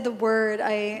I said the word,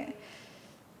 I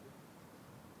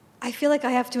feel like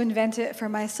I have to invent it for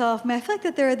myself. I mean, I feel like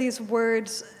that there are these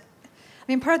words. I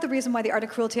mean, part of the reason why the art of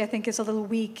cruelty, I think, is a little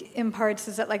weak in parts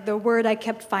is that like the word I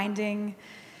kept finding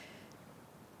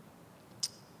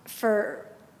for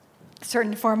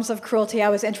certain forms of cruelty I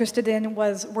was interested in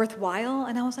was worthwhile,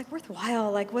 and I was like,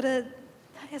 worthwhile, like that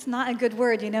is not a good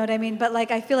word, you know what I mean? But like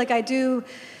I feel like I do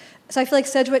So I feel like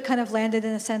Sedgwick kind of landed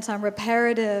in a sense on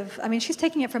reparative. I mean, she's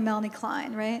taking it from Melanie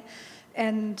Klein, right?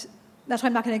 And that's why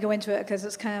I'm not going to go into it, because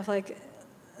it's kind of like,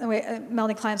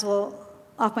 Melanie Klein's a little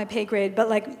off my pay grade, but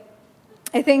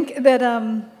I think that,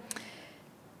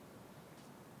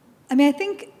 I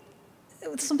think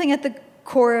something at the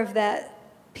core of that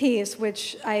piece,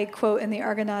 which I quote in the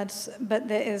Argonauts, but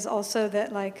that is also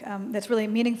that that's really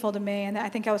meaningful to me, and I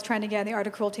think I was trying to get in the Art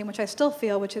of Cruelty, which I still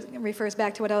feel, which refers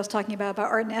back to what I was talking about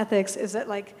art and ethics, is that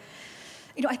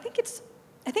I think it's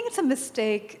a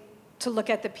mistake to look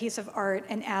at the piece of art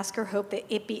and ask or hope that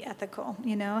it be ethical,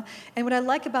 And what I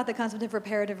like about the concept of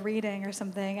reparative reading or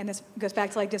something, and this goes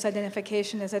back to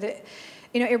disidentification, is that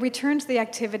it returns the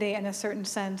activity in a certain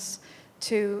sense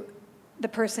to the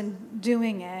person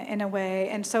doing it in a way.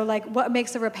 And so what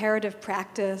makes a reparative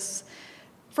practice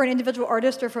for an individual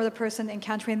artist or for the person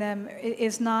encountering them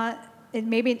is not, it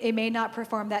may not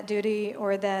perform that duty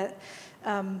or that,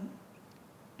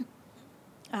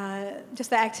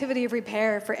 just the activity of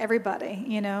repair for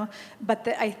everybody, But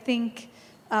I think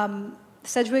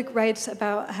Sedgwick writes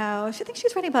about how, I think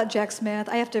she's writing about Jack Smith.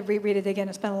 I have to reread it again,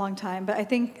 it's been a long time, but I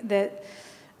think that,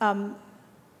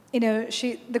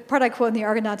 the part I quote in the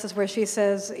Argonauts is where she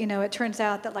says, it turns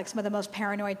out that some of the most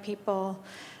paranoid people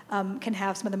can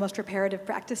have some of the most reparative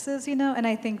practices, and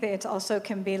I think that it also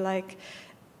can be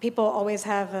people always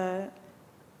have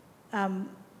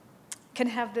can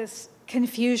have this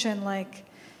confusion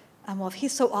well, if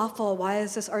he's so awful, why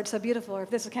is this art so beautiful? Or if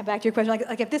this is kind of back to your question,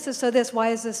 if this is so this, why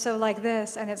is this so like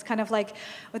this? And it's kind of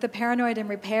with the paranoid and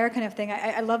repair kind of thing,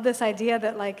 I love this idea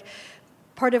that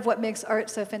part of what makes art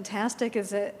so fantastic is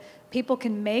that people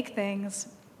can make things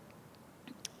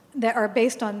that are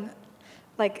based on,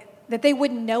 that they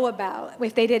wouldn't know about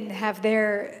if they didn't have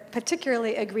their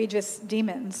particularly egregious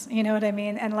demons, you know what I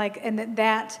mean? And and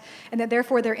that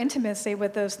therefore their intimacy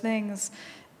with those things,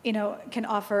 can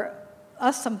offer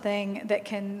us something that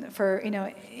can,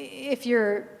 if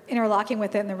you're interlocking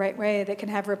with it in the right way, that can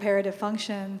have reparative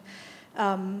function.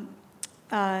 That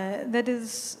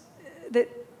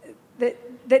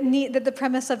the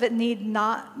premise of it need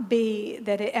not be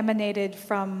that it emanated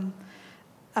from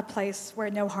a place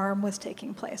where no harm was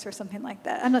taking place or something like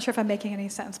that. I'm not sure if I'm making any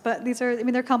sense, but these are,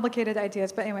 they're complicated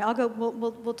ideas. But anyway,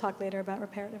 we'll talk later about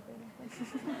reparative reading.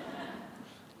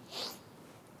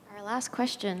 Our last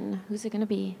question, who's it going to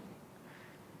be?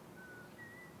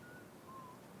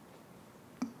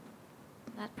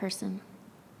 That person.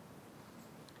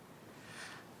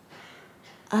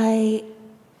 I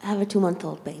have a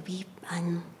 2-month-old baby,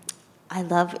 and I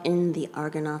love in the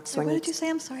Argonauts. What did you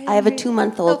say? I'm sorry. I have a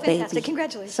 2-month-old baby. Oh, fantastic.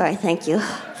 Congratulations. Sorry, thank you.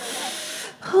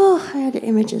 I had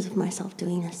images of myself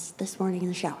doing this morning in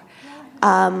the shower.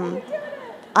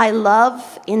 I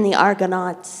love in the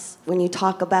Argonauts when you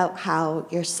talk about how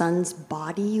your son's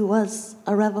body was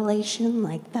a revelation,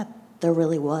 that there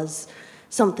really was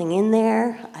something in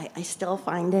there. I still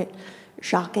find it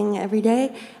shocking every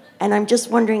day. And I'm just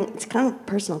wondering, it's kind of a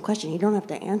personal question, you don't have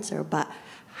to answer, but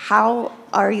how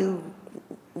are you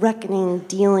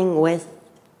dealing with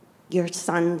your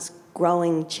son's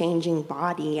growing, changing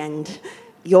body and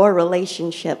your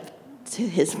relationship to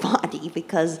his body?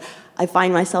 Because I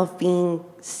find myself being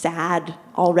sad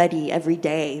already every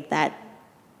day that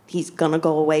he's gonna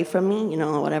go away from me,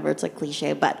 whatever, it's a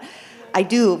cliche, but I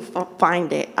do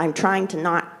find it, I'm trying to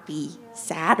not be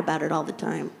sad about it all the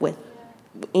time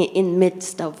in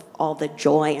midst of all the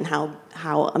joy and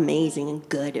how amazing and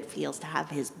good it feels to have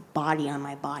his body on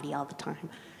my body all the time.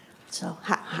 So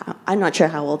I'm not sure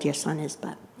how old your son is,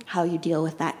 but how you deal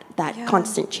with that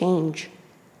constant change.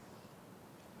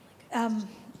 Yeah,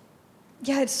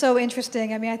 it's so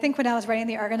interesting. I think when I was writing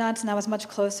the Argonauts and I was much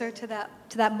closer to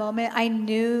that moment, I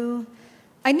knew,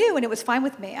 and it was fine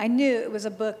with me. I knew it was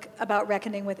a book about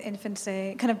reckoning with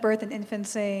infancy, kind of birth and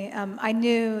infancy. I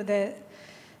knew that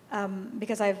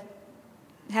because I've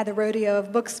had the rodeo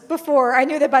of books before, I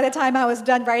knew that by the time I was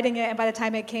done writing it and by the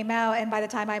time it came out and by the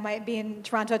time I might be in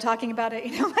Toronto talking about it,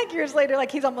 years later,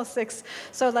 he's almost 6.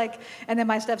 So and then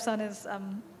my stepson is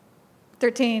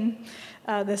 13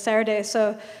 this Saturday.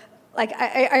 So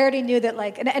I already knew that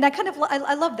and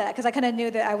I love that because I kind of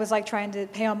knew that I was trying to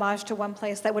pay homage to one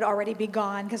place that would already be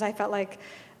gone because I felt like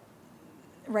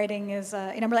writing is,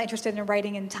 I'm really interested in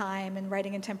writing in time and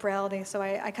writing in temporality, so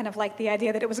I kind of liked the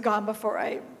idea that it was gone before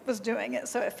I was doing it,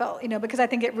 so it felt, because I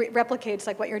think it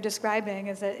replicates what you're describing,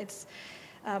 is that it's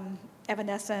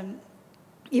evanescent,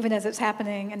 even as it's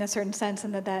happening in a certain sense,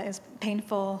 and that is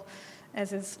painful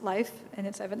as is life and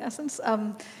its evanescence.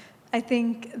 I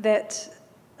think that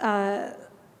a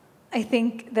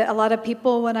lot of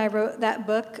people, when I wrote that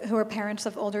book, who are parents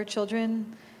of older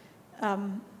children,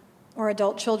 or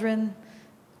adult children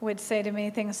would say to me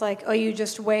things like, "Oh, you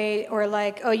just wait," or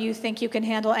like, "Oh, you think you can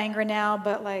handle anger now,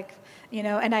 but like, you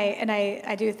know." And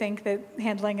I do think that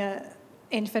handling a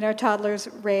infant or toddler's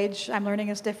rage, I'm learning,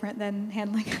 is different than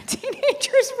handling a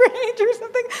teenager's rage or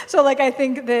something. So like, I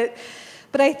think that,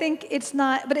 but I think it's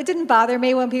not. But it didn't bother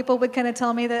me when people would kind of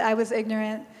tell me that I was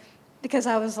ignorant, because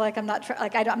I was like, I'm not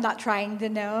trying to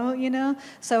know, you know.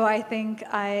 So I think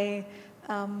I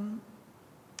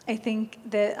think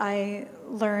that I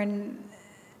learn.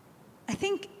 I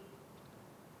think.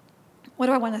 What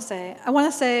do I want to say? I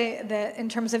want to say that in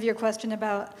terms of your question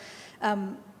about.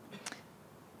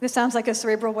 This sounds like a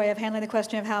cerebral way of handling the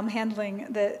question of how I'm handling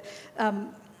the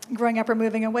growing up or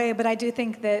moving away, but I do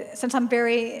think that since I'm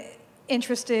very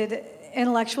interested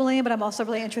intellectually, but I'm also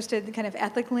really interested kind of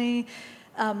ethically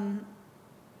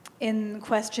in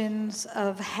questions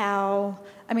of how,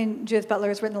 I mean, Judith Butler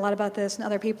has written a lot about this and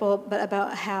other people, but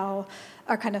about how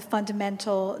our kind of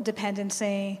fundamental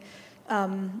dependency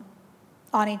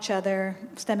on each other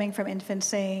stemming from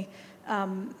infancy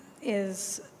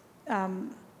is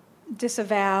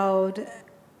disavowed,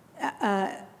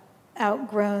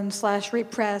 outgrown /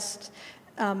 repressed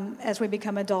as we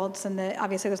become adults, and that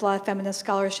obviously there's a lot of feminist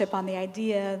scholarship on the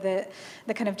idea that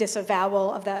the kind of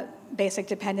disavowal of that basic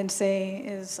dependency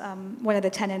is one of the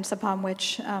tenets upon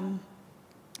which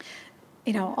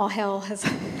all hell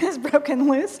has broken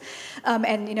loose.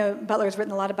 And Butler's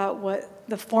written a lot about what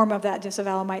the form of that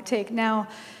disavowal might take. Now,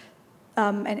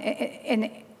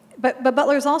 But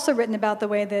Butler's also written about the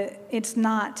way that it's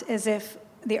not as if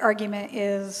the argument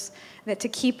is that to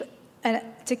keep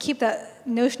that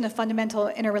notion of fundamental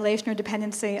interrelation or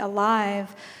dependency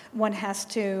alive, one has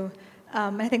to,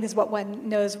 and I think this is what one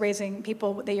knows raising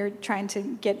people that you're trying to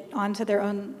get onto their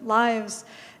own lives,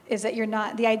 is that you're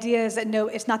not, the idea is that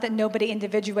it's not that nobody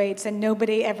individuates and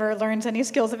nobody ever learns any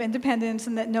skills of independence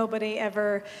and that nobody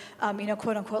ever,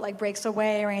 quote unquote, like breaks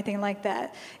away or anything like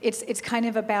that. It's kind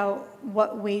of about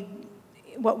what we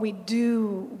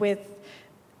do with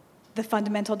the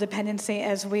fundamental dependency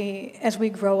as we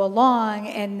grow along.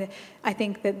 And I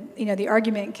think that, the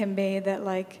argument can be that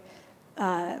like,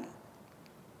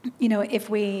 if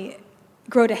we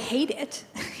grow to hate it,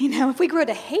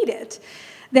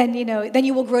 then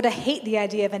you will grow to hate the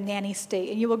idea of a nanny state,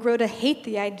 and you will grow to hate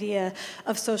the idea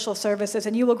of social services,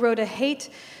 and you will grow to hate,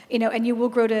 and you will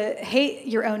grow to hate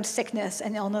your own sickness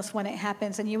and illness when it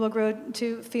happens, and you will grow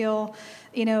to feel,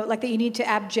 like that you need to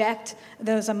abject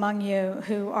those among you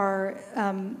who are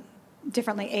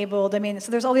differently abled. I mean,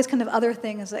 so there's all these kind of other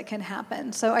things that can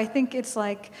happen. So I think it's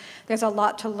like there's a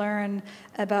lot to learn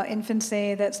about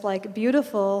infancy that's like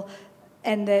beautiful,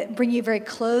 and that bring you very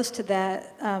close to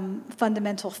that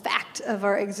fundamental fact of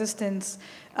our existence,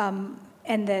 and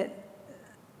that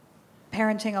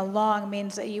parenting along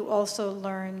means that you also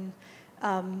learn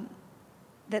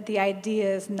that the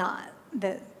idea is not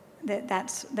that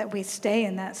we stay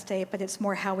in that state, but it's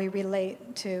more how we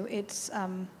relate to its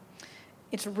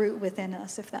root within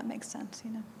us, if that makes sense,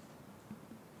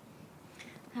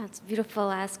 That's a beautiful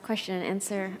last question and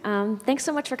answer. Thanks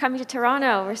so much for coming to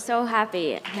Toronto. We're so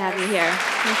happy to have you here.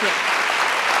 Thank you.